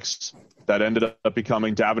those picks that ended up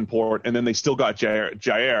becoming Davenport, and then they still got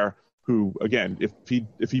Jaire, who, again,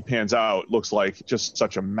 if he pans out, looks like just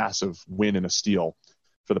such a massive win and a steal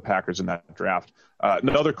for the Packers in that draft.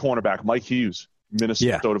 Another cornerback, Mike Hughes,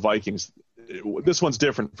 Minnesota Vikings. This one's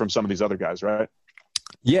different from some of these other guys, right?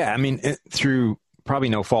 Yeah, I mean, through probably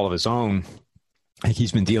no fault of his own, I think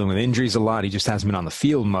he's been dealing with injuries a lot. He just hasn't been on the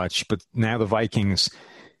field much. But now the Vikings,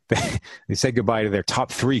 they said goodbye to their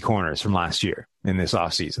top 3 corners from last year in this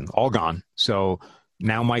offseason. All gone. So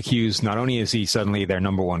now Mike Hughes, not only is he suddenly their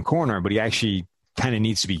number 1 corner, but he actually kind of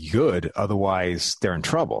needs to be good. Otherwise, they're in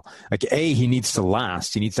trouble. Like, A, he needs to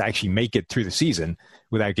last. He needs to actually make it through the season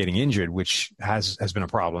without getting injured, which has been a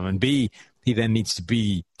problem. And B, he then needs to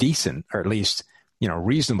be decent, or at least,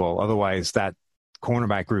 reasonable. Otherwise, that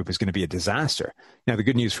cornerback group is going to be a disaster. Now, the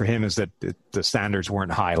good news for him is that the standards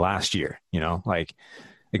weren't high last year. Like,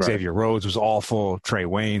 Xavier Rhodes was awful. Trey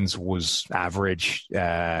Waynes was average.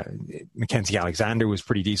 Mackenzie Alexander was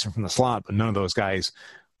pretty decent from the slot, but none of those guys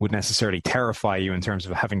would necessarily terrify you in terms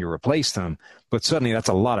of having to replace them. But suddenly that's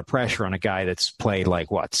a lot of pressure on a guy that's played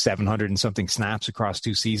 700 and something snaps across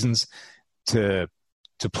 2 seasons to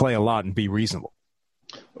play a lot and be reasonable.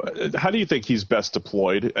 How do you think he's best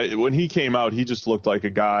deployed? When he came out, he just looked like a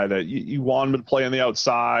guy that you want him to play on the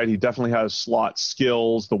outside. He definitely has slot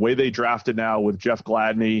skills. The way they drafted now with Jeff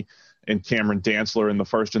Gladney and Cameron Dantzler in the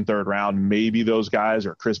 1st and 3rd round, maybe those guys,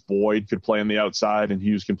 or Chris Boyd, could play on the outside and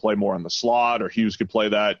Hughes can play more on the slot, or Hughes could play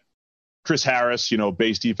that Chris Harris,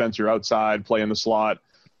 base defense, you're outside, play in the slot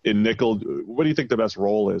in nickel. What do you think the best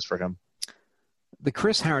role is for him? The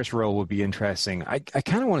Chris Harris role would be interesting. I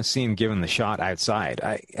kind of want to see him given the shot outside.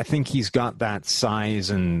 I think he's got that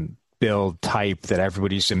size and build type that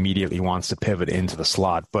everybody just immediately wants to pivot into the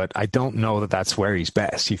slot, but I don't know that that's where he's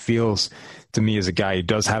best. He feels to me as a guy who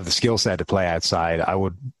does have the skill set to play outside. I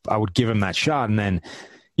would give him that shot, and then,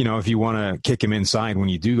 if you want to kick him inside when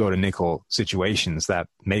you do go to nickel situations, that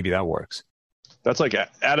maybe that works. That's like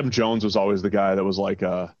Adam Jones was always the guy that was like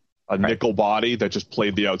a nickel body that just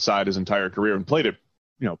played the outside his entire career and played it,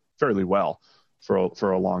 fairly well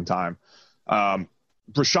for a long time.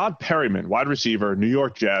 Brashad Perryman, wide receiver, New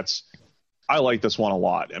York Jets. I like this one a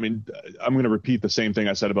lot. I mean, I'm going to repeat the same thing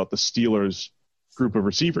I said about the Steelers group of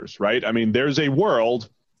receivers, right? I mean, there's a world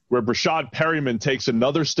where Brashad Perryman takes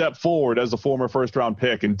another step forward as a former first-round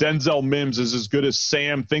pick, and Denzel Mims is as good as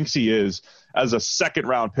Sam thinks he is as a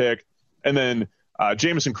second-round pick. And then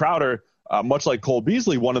Jamison Crowder, much like Cole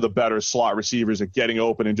Beasley, one of the better slot receivers at getting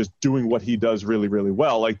open and just doing what he does really, really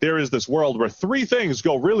well. Like, there is this world where three things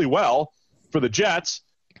go really well for the Jets,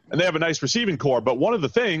 and they have a nice receiving core. But one of the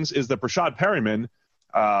things is that Brashad Perryman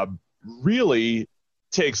really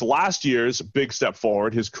takes last year's big step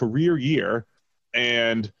forward, his career year,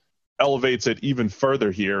 and elevates it even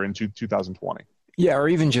further here into 2020. Yeah, or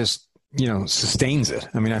even just, sustains it.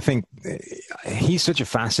 I mean, I think he's such a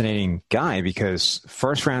fascinating guy because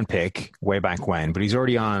first round pick way back when, but he's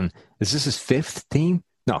already on, is this his fourth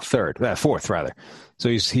rather. So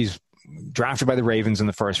he's drafted by the Ravens in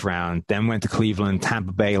the first round, then went to Cleveland,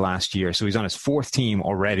 Tampa Bay last year. So he's on his fourth team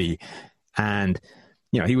already. And,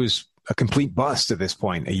 he was a complete bust at this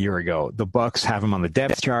point a year ago. The Bucs have him on the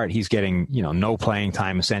depth chart. He's getting, no playing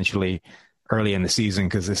time essentially early in the season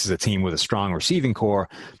because this is a team with a strong receiving core.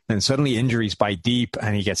 Then suddenly injuries bite deep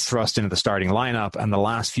and he gets thrust into the starting lineup. And the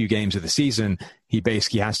last few games of the season, he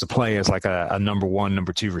basically has to play as like a number one,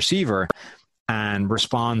 number two receiver and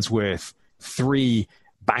responds with 3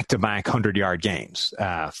 back-to-back 100-yard games,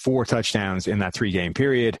 4 touchdowns in that 3-game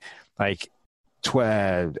period, like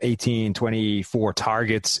 18, 24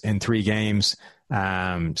 targets in 3 games,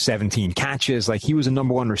 17 catches. Like he was a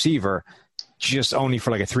number one receiver just only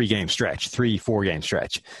for like a 3-game stretch, 4-game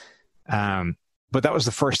stretch. But that was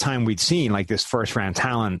the first time we'd seen like this first round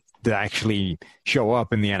talent that actually show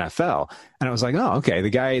up in the NFL. And I was like, oh, okay,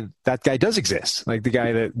 that guy does exist. Like the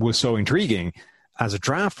guy that was so intriguing as a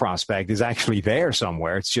draft prospect is actually there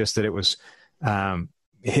somewhere. It's just that it was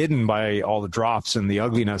hidden by all the drops and the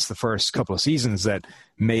ugliness the first couple of seasons that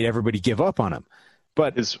made everybody give up on him.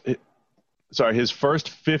 But his first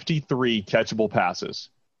 53 catchable passes,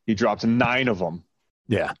 he dropped 9 of them.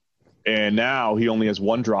 Yeah. And now he only has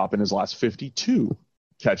 1 drop in his last 52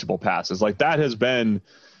 catchable passes. Like that has been,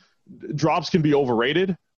 drops can be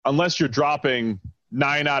overrated unless you're dropping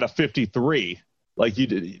 9 out of 53. Like you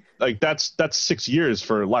did, like that's 6 years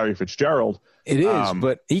for Larry Fitzgerald. It is,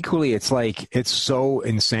 but equally, it's like it's so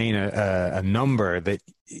insane a number that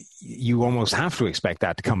you almost have to expect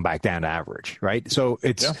that to come back down to average, right? So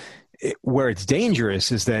where it's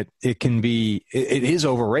dangerous is that it is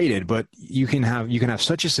overrated, but you can have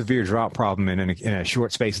such a severe drop problem in a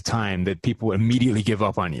short space of time that people immediately give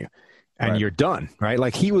up on you, and you're done, right?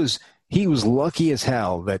 Like he was lucky as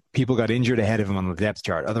hell that people got injured ahead of him on the depth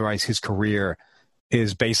chart. Otherwise, his career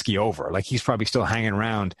is basically over. Like he's probably still hanging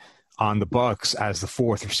around on the Bucs as the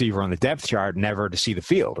 4th receiver on the depth chart, never to see the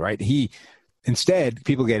field, right? Instead,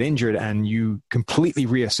 people get injured and you completely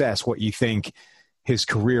reassess what you think his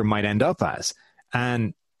career might end up as.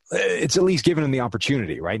 And it's at least given him the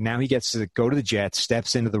opportunity, right? Now he gets to go to the Jets,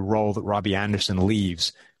 steps into the role that Robbie Anderson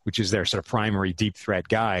leaves, which is their sort of primary deep threat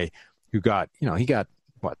guy who got, he got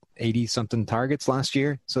 80 something targets last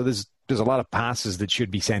year. So there's a lot of passes that should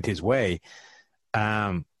be sent his way.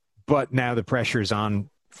 But now the pressure is on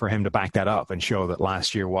for him to back that up and show that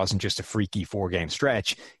last year wasn't just a freaky 4-game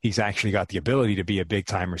stretch. He's actually got the ability to be a big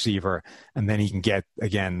time receiver. And then he can get,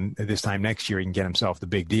 again, this time next year, he can get himself the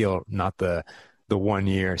big deal, not the 1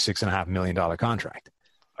 year, $6.5 million contract.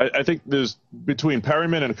 I think there's between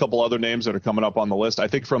Perryman and a couple other names that are coming up on the list. I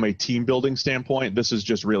think from a team building standpoint, this is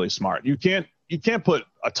just really smart. You can't put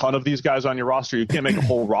a ton of these guys on your roster. You can't make a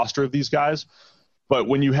whole roster of these guys. But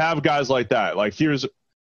when you have guys like that, like here's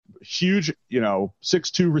huge,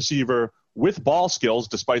 6'2" receiver with ball skills,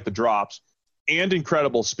 despite the drops, and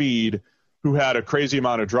incredible speed, who had a crazy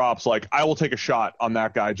amount of drops. Like, I will take a shot on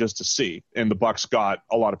that guy just to see. And the Bucs got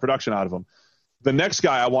a lot of production out of him. The next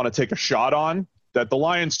guy I want to take a shot on that the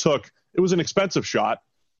Lions took, it was an expensive shot.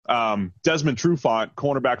 Desmond Trufant,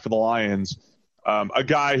 cornerback for the Lions, a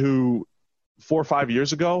guy who 4 or 5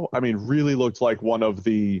 years ago, really looked like one of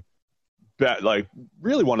the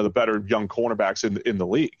better young cornerbacks in the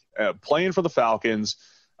league. Playing for the Falcons,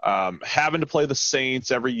 having to play the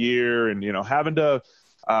Saints every year, and having to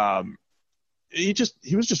he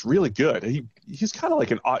was just really good. He's kind of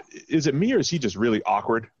like is it me or is he just really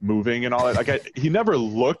awkward moving and all that? Like he never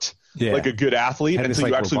looked like a good athlete until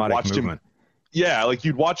you actually watched him. Yeah, like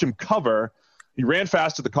you'd watch him cover. He ran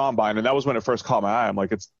fast at the combine, and that was when it first caught my eye. I'm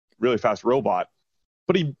like, it's really fast robot,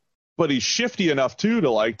 but he's shifty enough too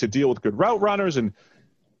to deal with good route runners, and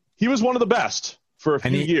he was one of the best for a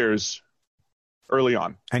few years early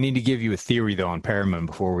on. I need to give you a theory, though, on Perriman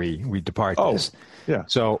before we depart this. Yeah.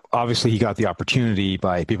 So obviously he got the opportunity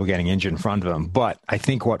by people getting injured in front of him. But I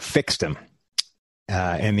think what fixed him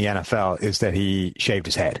in the NFL is that he shaved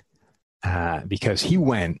his head because he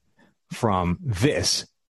went from this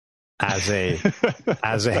as a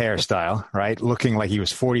hairstyle, right, looking like he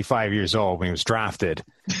was 45 years old when he was drafted,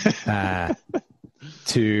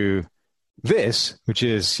 to this, which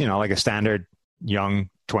is, you know, like a standard young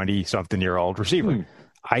 20-something-year-old receiver.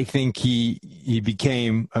 I think he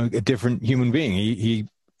became a different human being. He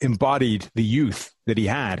embodied the youth that he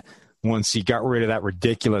had once he got rid of that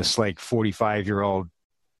ridiculous, like, 45-year-old,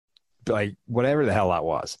 like, whatever the hell that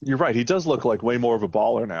was. You're right. He does look like way more of a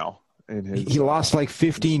baller now. He lost like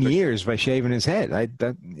 15 years by shaving his head.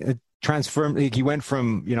 It transformed. He went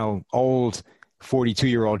from, you know, old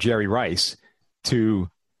 42-year-old Jerry Rice to,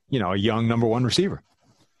 you know, a young number one receiver.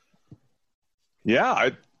 Yeah,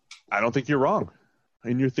 I don't think you're wrong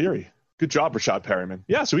in your theory. Good job, Rashad Perriman.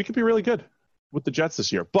 Yeah, so he could be really good with the Jets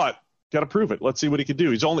this year, but got to prove it. Let's see what he could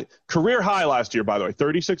do. He's only career high last year, by the way,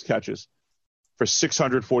 36 catches for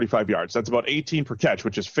 645 yards. That's about 18 per catch,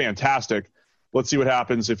 which is fantastic. Let's see what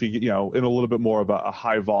happens if he, you know, in a little bit more of a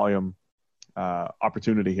high volume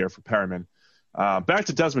opportunity here for Perriman. Back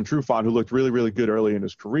to Desmond Trufant, who looked really, really good early in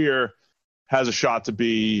his career, has a shot to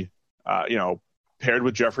be, you know, paired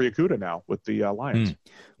with Jeffrey Okudah now with the Lions.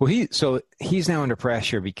 Well, he's now under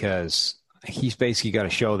pressure because he's basically got to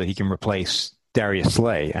show that he can replace Darius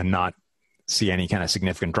Slay and not see any kind of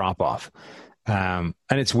significant drop off. And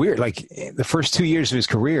it's weird. Like the first 2 years of his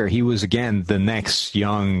career, he was again the next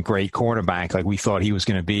young great quarterback. Like we thought he was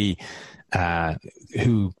going to be,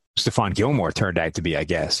 who Stephon Gilmore turned out to be, I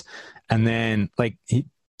guess. And then like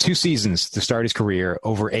 2 seasons to start his career,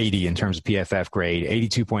 over 80 in terms of PFF grade,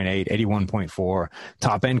 82.8, 81.4,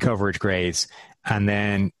 top end coverage grades. And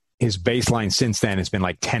then his baseline since then has been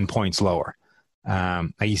like 10 points lower.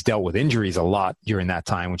 He's dealt with injuries a lot during that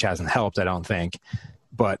time, which hasn't helped, I don't think.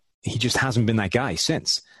 But he just hasn't been that guy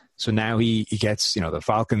since. So now he gets, you know, the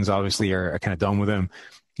Falcons obviously are kind of done with him.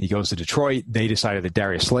 He goes to Detroit. They decided that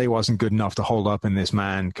Darius Slay wasn't good enough to hold up in this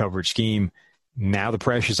man coverage scheme. Now the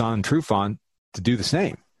pressure's on Trufant to do the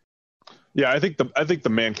same. Yeah, I think the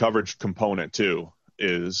man coverage component too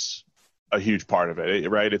is a huge part of it,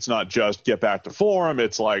 right? It's not just get back to form.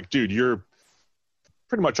 It's like, dude, you're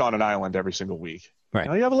pretty much on an island every single week. Right.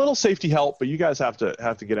 You have a little safety help, but you guys have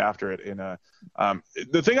to get after it.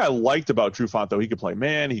 The thing I liked about Trufant, though, he could play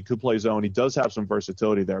man, he could play zone. He does have some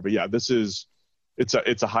versatility there. But yeah,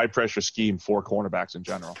 it's a high pressure scheme for cornerbacks in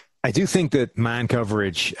general. I do think that man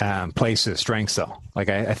coverage plays to his strengths, though. Like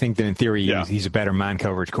I think that in theory he's a better man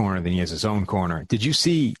coverage corner than he is a zone corner. Did you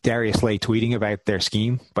see Darius Slay tweeting about their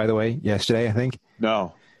scheme, by the way, yesterday? I think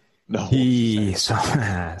no.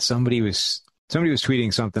 Somebody was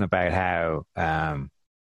tweeting something about how,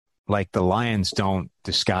 like the Lions don't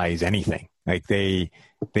disguise anything. Like they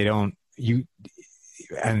don't,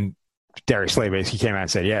 and Darius Slay basically came out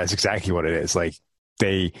and said, yeah, that's exactly what it is. Like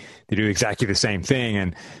they do exactly the same thing.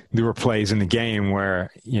 And there were plays in the game where,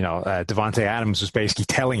 you know, Devontae Adams was basically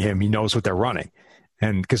telling him he knows what they're running.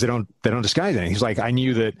 And because they don't disguise anything. He's like, I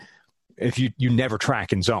knew that if you never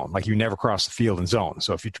track in zone, like you never cross the field in zone.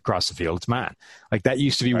 So if you cross the field, it's man. Like that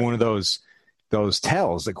used to be one of those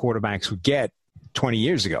tells that quarterbacks would get 20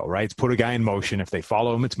 years ago, right? It's put a guy in motion. If they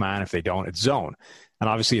follow him, it's man. If they don't, it's zone. And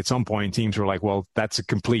obviously at some point teams were like, well, that's a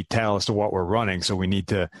complete tell as to what we're running. So we need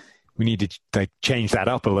to like change that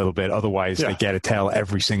up a little bit. Otherwise they get a tell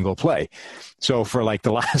every single play. So for like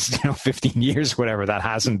the last 15 years, whatever, that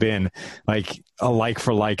hasn't been like a like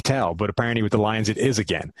for like tell, but apparently with the Lions, it is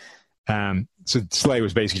again. So Slay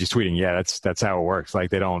was basically just tweeting, yeah, that's how it works. Like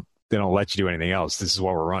they don't let you do anything else. This is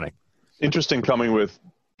what we're running. Interesting coming with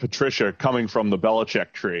Patricia coming from the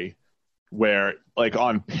Belichick tree, where like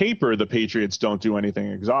on paper, the Patriots don't do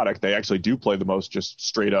anything exotic. They actually do play the most just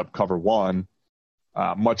straight up cover one,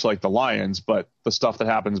 much like the Lions, but the stuff that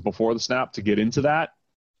happens before the snap to get into that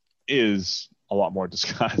is a lot more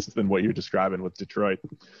disguised than what you're describing with Detroit.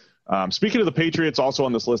 Speaking of the Patriots, also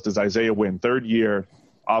on this list is Isaiah Wynn, third year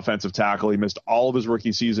offensive tackle. He missed all of his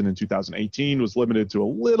rookie season in 2018, was limited to a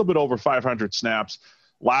little bit over 500 snaps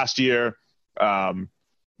last year.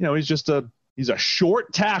 He's a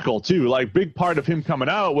short tackle too. Like big part of him coming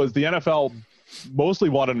out was the NFL mostly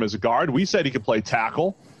wanted him as a guard. We said he could play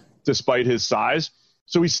tackle despite his size.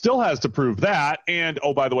 So he still has to prove that. And,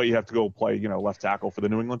 oh, by the way, you have to go play, left tackle for the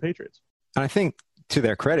New England Patriots. And I think to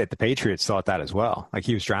their credit, the Patriots thought that as well. Like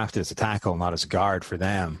he was drafted as a tackle, not as a guard for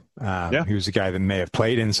them. He was a guy that may have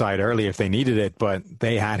played inside early if they needed it, but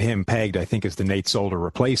they had him pegged, I think, as the Nate Solder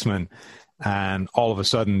replacement. And all of a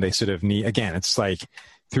sudden they sort of need, again, it's like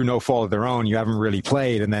through no fault of their own, you haven't really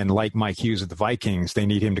played. And then like Mike Hughes at the Vikings, they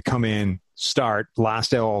need him to come in, start,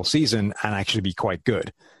 last all season, and actually be quite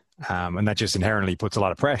good. And that just inherently puts a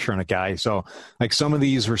lot of pressure on a guy. So like some of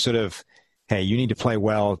these were sort of, hey, you need to play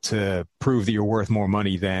well to prove that you're worth more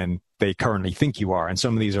money than they currently think you are. And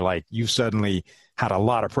some of these are like, you've suddenly had a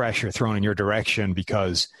lot of pressure thrown in your direction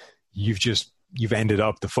because you've ended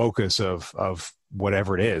up the focus of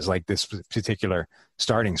whatever it is, like this particular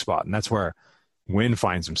starting spot. And that's where Wynn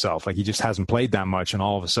finds himself. Like he just hasn't played that much. And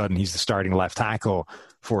all of a sudden he's the starting left tackle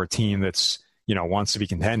for a team that's, wants to be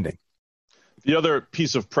contending. The other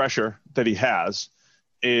piece of pressure that he has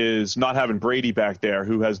is not having Brady back there,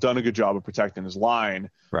 who has done a good job of protecting his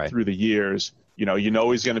line through the years. You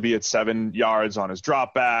know he's going to be at 7 yards on his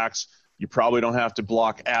dropbacks. You probably don't have to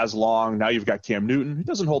block as long. Now you've got Cam Newton, who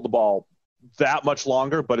doesn't hold the ball that much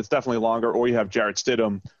longer, but it's definitely longer. Or you have Jarrett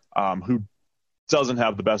Stidham, who doesn't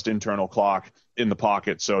have the best internal clock in the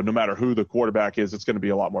pocket. So no matter who the quarterback is, it's going to be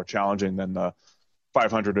a lot more challenging than the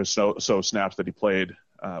 500 or so snaps that he played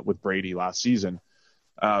with Brady last season.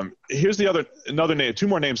 Here's another name, 2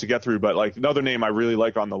 more names to get through, but like another name I really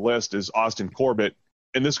like on the list is Austin Corbett.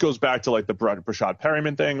 And this goes back to like the Brashad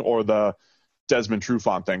Perryman thing or the Desmond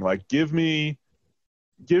Trufant thing. Like give me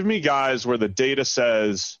guys where the data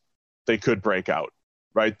says they could break out,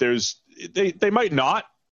 right? They might not,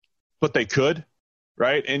 but they could,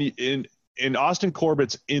 right? And in Austin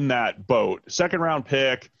Corbett's in that boat. 2nd round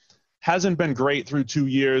pick, hasn't been great through 2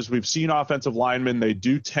 years. We've seen offensive linemen. They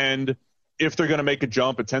do tend, if they're going to make a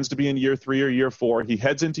jump, it tends to be in year 3 or year 4. He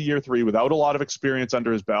heads into year 3 without a lot of experience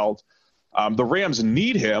under his belt. The Rams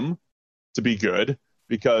need him to be good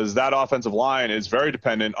because that offensive line is very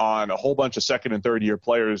dependent on a whole bunch of 2nd and 3rd year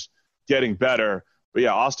players getting better. But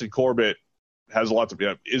yeah, Austin Corbett has a lot to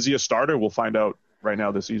be. Is he a starter? We'll find out right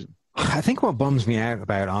now this season. I think what bums me out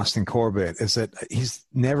about Austin Corbett is that he's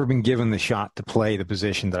never been given the shot to play the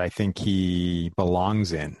position that I think he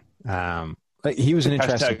belongs in. He was an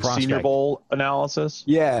interesting prospect. Senior Bowl analysis.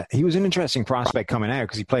 Yeah, he was an interesting prospect coming out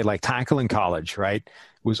because he played like tackle in college, right?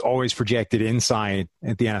 Was always projected inside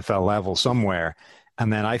at the NFL level somewhere.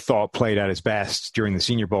 And then I thought played at his best during the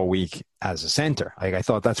Senior Bowl week as a center. Like I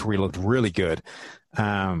thought that's where he looked really good.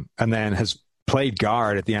 And then has played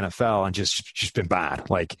guard at the NFL and just been bad.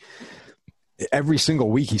 Like every single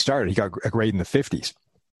week he started, he got a grade in the 50s,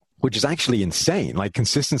 which is actually insane. Like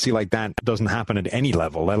consistency like that doesn't happen at any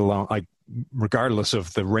level, let alone like regardless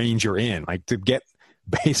of the range you're in. Like to get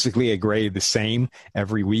basically a grade the same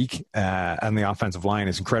every week and the offensive line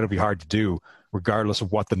is incredibly hard to do regardless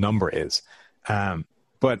of what the number is.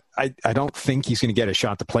 But I don't think he's going to get a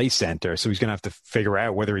shot to play center. So he's going to have to figure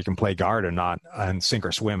out whether he can play guard or not and sink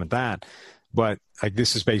or swim at that. But like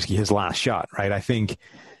this is basically his last shot, right? I think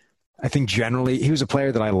generally he was a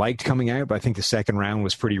player that I liked coming out, but I think the 2nd round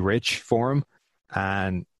was pretty rich for him.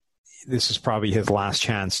 And this is probably his last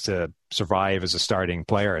chance to survive as a starting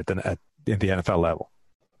player at the NFL level.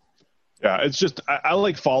 Yeah, it's just I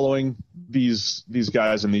like following these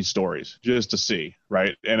guys and these stories just to see,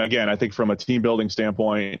 right? And again, I think from a team building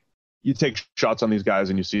standpoint, you take shots on these guys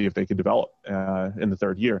and you see if they can develop in the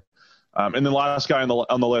 3rd year. And then last guy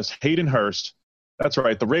on the list, Hayden Hurst. That's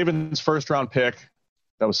right, the Ravens' 1st round pick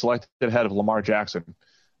that was selected ahead of Lamar Jackson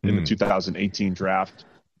in the 2018 draft.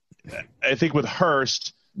 I think with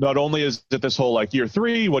Hurst, not only is it this whole like year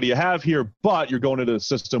 3, what do you have here, but you're going into the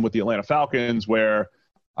system with the Atlanta Falcons where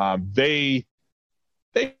they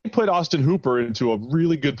put Austin Hooper into a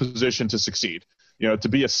really good position to succeed, to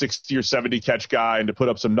be a 60 or 70 catch guy and to put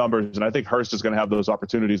up some numbers. And I think Hurst is going to have those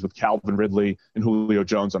opportunities with Calvin Ridley and Julio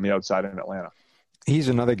Jones on the outside in Atlanta. He's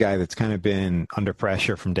another guy that's kind of been under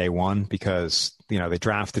pressure from day one because, they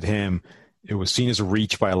drafted him. It was seen as a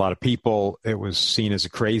reach by a lot of people. It was seen as a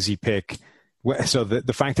crazy pick. So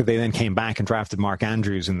the fact that they then came back and drafted Mark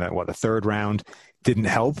Andrews in the 3rd round didn't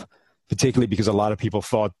help, particularly because a lot of people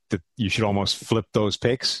thought that you should almost flip those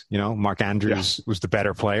picks. Mark Andrews was the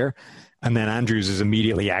better player. And then Andrews is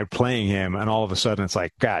immediately outplaying him. And all of a sudden it's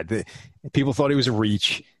like, God, people thought he was a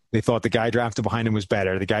reach. They thought the guy drafted behind him was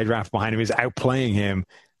better. The guy drafted behind him is outplaying him.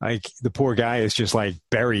 Like the poor guy is just like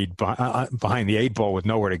buried behind the 8 ball with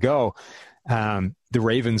nowhere to go. The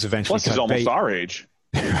Ravens eventually Plus he's almost our age.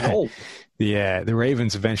 Yeah, the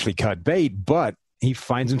Ravens eventually cut bait, but he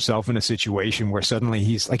finds himself in a situation where suddenly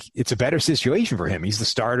he's like, it's a better situation for him. He's the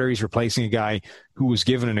starter. He's replacing a guy who was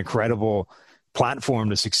given an incredible platform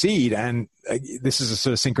to succeed. And this is a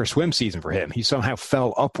sort of sink or swim season for him. He somehow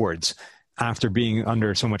fell upwards after being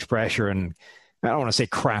under so much pressure. And I don't want to say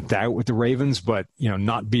crapped out with the Ravens, but,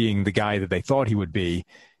 not being the guy that they thought he would be.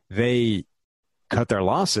 They cut their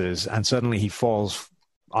losses, and suddenly he falls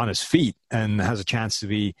on his feet and has a chance to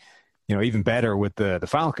be, even better with the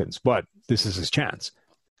Falcons. But this is his chance.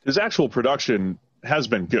 His actual production has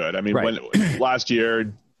been good. I mean, Right. when last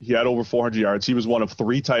year he had over 400 yards. He was one of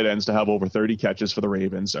 3 tight ends to have over 30 catches for the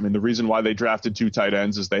Ravens. I mean, the reason why they drafted 2 tight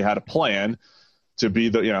ends is they had a plan to be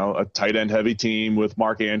a tight end heavy team with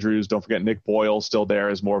Mark Andrews. Don't forget Nick Boyle still there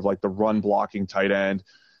as more of like the run blocking tight end.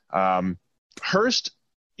 Hurst,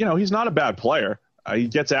 he's not a bad player. He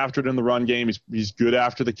gets after it in the run game. He's good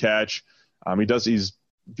after the catch. He's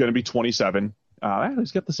going to be 27.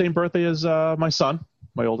 He's got the same birthday as my son,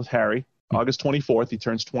 my oldest Harry. August 24th, he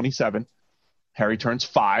turns 27. Harry turns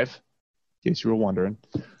 5, in case you were wondering.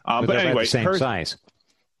 But they're anyway, about the same Hurst, size.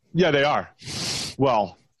 Yeah, they are.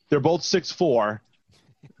 Well, they're both 6'4".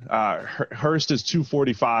 Hurst is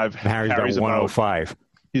 245. Harry's about 105.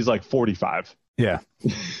 He's like 45. Yeah.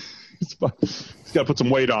 He's got to put some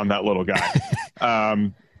weight on that little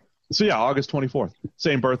guy. So yeah, August 24th,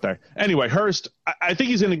 same birthday. Anyway, Hurst, I think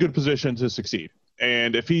he's in a good position to succeed.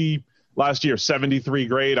 And if he last year 73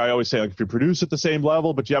 grade, I always say, like, if you produce at the same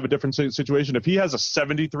level but you have a different situation, if he has a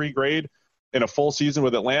 73 grade in a full season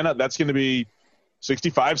with Atlanta, that's going to be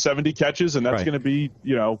 65, 70 catches, and that's going to be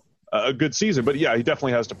a good season. But yeah, he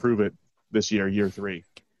definitely has to prove it this year 3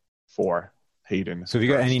 for Hayden. So have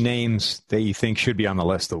you got any names that you think should be on the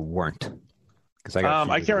list that weren't? Because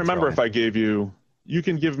I can't remember if I gave you. You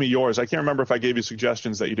can give me yours. I can't remember if I gave you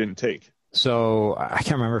suggestions that you didn't take. So I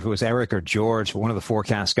can't remember if it was Eric or George, but one of the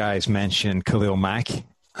forecast guys mentioned Khalil Mack.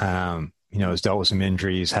 Has dealt with some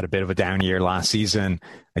injuries, had a bit of a down year last season.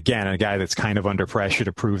 Again, a guy that's kind of under pressure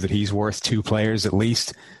to prove that he's worth 2 players at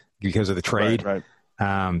least because of the trade. Right.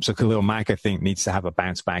 So Khalil Mack, I think, needs to have a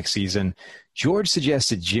bounce back season. George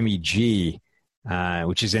suggested Jimmy G,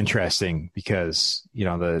 which is interesting because,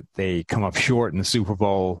 they come up short in the Super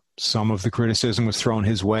Bowl. Some of the criticism was thrown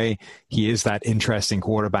his way. He is that interesting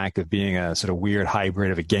quarterback of being a sort of weird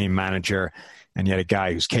hybrid of a game manager and yet a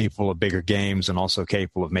guy who's capable of bigger games and also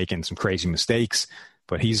capable of making some crazy mistakes.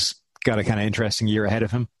 But he's got a kind of interesting year ahead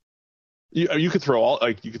of him. You could throw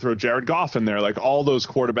Jared Goff in there, like all those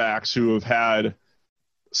quarterbacks who have had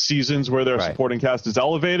seasons where their supporting cast has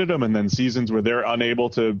elevated them, and then seasons where they're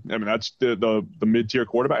unable to. I mean, that's the mid-tier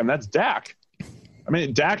quarterback, and that's Dak. I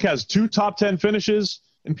mean, Dak has 2 top 10 finishes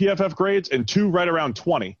in PFF grades and 2 right around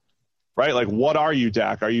 20. Right? Like, what are you,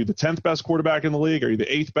 Dak? Are you the 10th best quarterback in the league? Are you the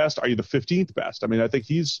 8th best? Are you the 15th best? I mean, I think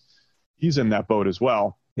he's in that boat as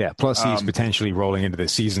well. Yeah. Plus, he's potentially rolling into the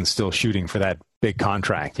season still shooting for that big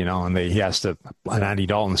contract, and he has to. And Andy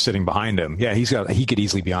Dalton sitting behind him. Yeah, he could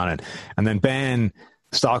easily be on it. And then Ben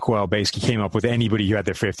Stockwell basically came up with anybody who had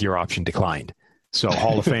their 5th-year option declined. So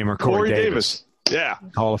Hall of Famer Corey Davis. Yeah.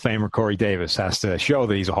 Hall of Famer Corey Davis has to show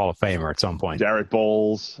that he's a Hall of Famer at some point. Garrett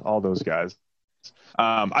Bowles, all those guys.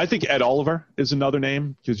 I think Ed Oliver is another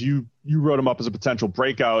name because you wrote him up as a potential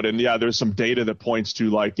breakout. And yeah, there's some data that points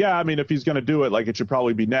to if he's going to do it, it should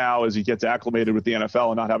probably be now as he gets acclimated with the NFL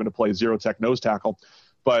and not having to play zero tech nose tackle.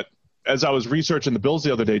 But as I was researching the Bills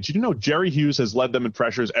the other day, did you know Jerry Hughes has led them in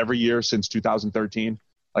pressures every year since 2013?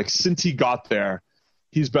 Like, since he got there,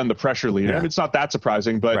 he's been the pressure leader. Yeah. I mean, it's not that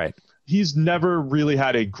surprising, but he's never really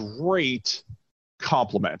had a great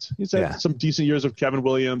compliment. He's had some decent years of Kevin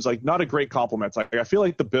Williams, not a great compliment. I feel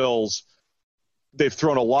like the Bills, they've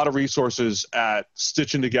thrown a lot of resources at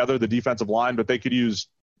stitching together the defensive line, but they could use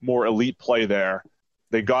more elite play there.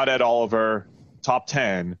 They got Ed Oliver, top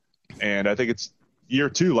 10, and I think it's year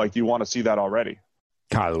 2. You want to see that already.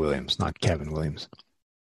 Kyler Williams, not Kevin Williams.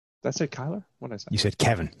 Did I say Kyler? What did I say? You said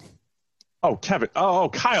Kevin. Oh, Kevin. Oh,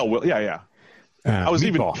 Kyle. Yeah. I was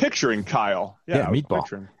even picturing Kyle. Yeah,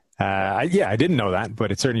 Meatball. I didn't know that,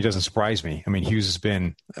 but it certainly doesn't surprise me. I mean, Hughes has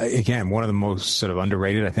been, again, one of the most sort of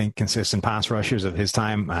underrated, I think, consistent pass rushers of his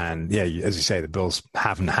time. And yeah, as you say, the Bills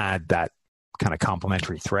haven't had that kind of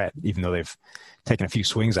complementary threat, even though they've taken a few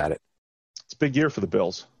swings at it. It's a big year for the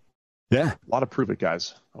Bills. Yeah. A lot of prove-it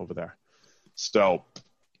guys over there. So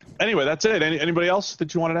anyway, that's it. Anybody else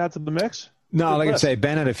that you wanted to add to the mix? No, like I say,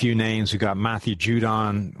 Ben had a few names. We got Matthew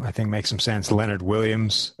Judon, I think makes some sense. Leonard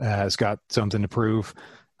Williams has got something to prove.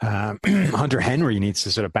 Hunter Henry needs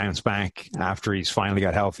to sort of bounce back after he's finally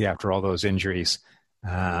got healthy after all those injuries.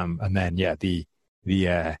 And then,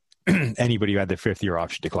 the anybody who had their 5th-year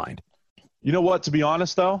option declined. You know what? To be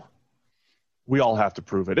honest, though, we all have to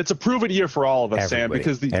prove it. It's a prove it year for all of us, Sam,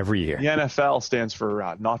 because every year the NFL stands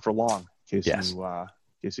for not for long. In case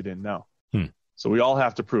you didn't know. So we all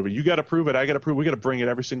have to prove it. You got to prove it. I got to prove it. We got to bring it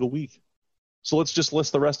every single week. So let's just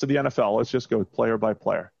list the rest of the NFL. Let's just go player by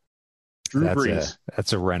player. Drew Brees.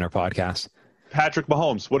 That's a Renner podcast. Patrick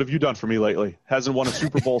Mahomes. What have you done for me lately? Hasn't won a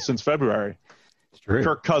Super Bowl since February. It's true.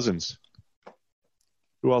 Kirk Cousins.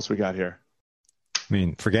 Who else we got here? I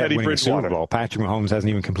mean, forget Teddy winning a Super Bridgewater. Bowl. Patrick Mahomes hasn't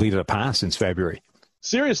even completed a pass since February.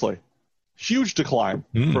 Seriously. Huge decline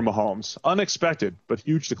for Mahomes. Unexpected, but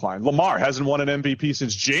huge decline. Lamar hasn't won an MVP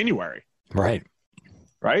since January. Right?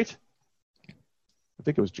 I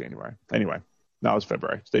think it was January. Anyway, no, it was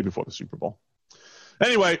February. It's the day before the Super Bowl.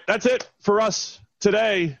 Anyway, that's it for us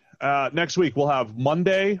today. Next week, we'll have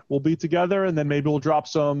Monday. We'll be together, and then maybe we'll drop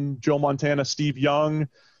some Joe Montana, Steve Young.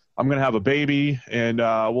 I'm going to have a baby, and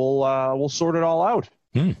we'll sort it all out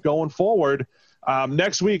going forward.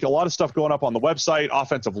 Next week, a lot of stuff going up on the website,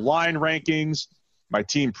 offensive line rankings, my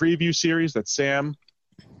team preview series that Sam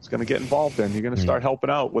is going to get involved in. You're going to start helping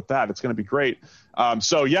out with that. It's going to be great.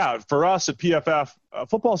 So, yeah, for us at PFF,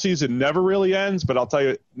 football season never really ends, but I'll tell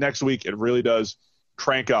you, next week it really does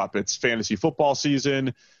crank up. It's fantasy football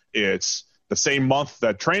season. It's the same month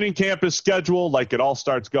that training camp is scheduled. Like, it all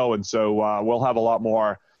starts going. So we'll have a lot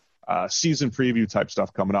more season preview type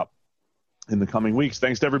stuff coming up in the coming weeks.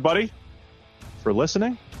 Thanks to everybody for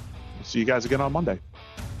listening. We'll see you guys again on Monday.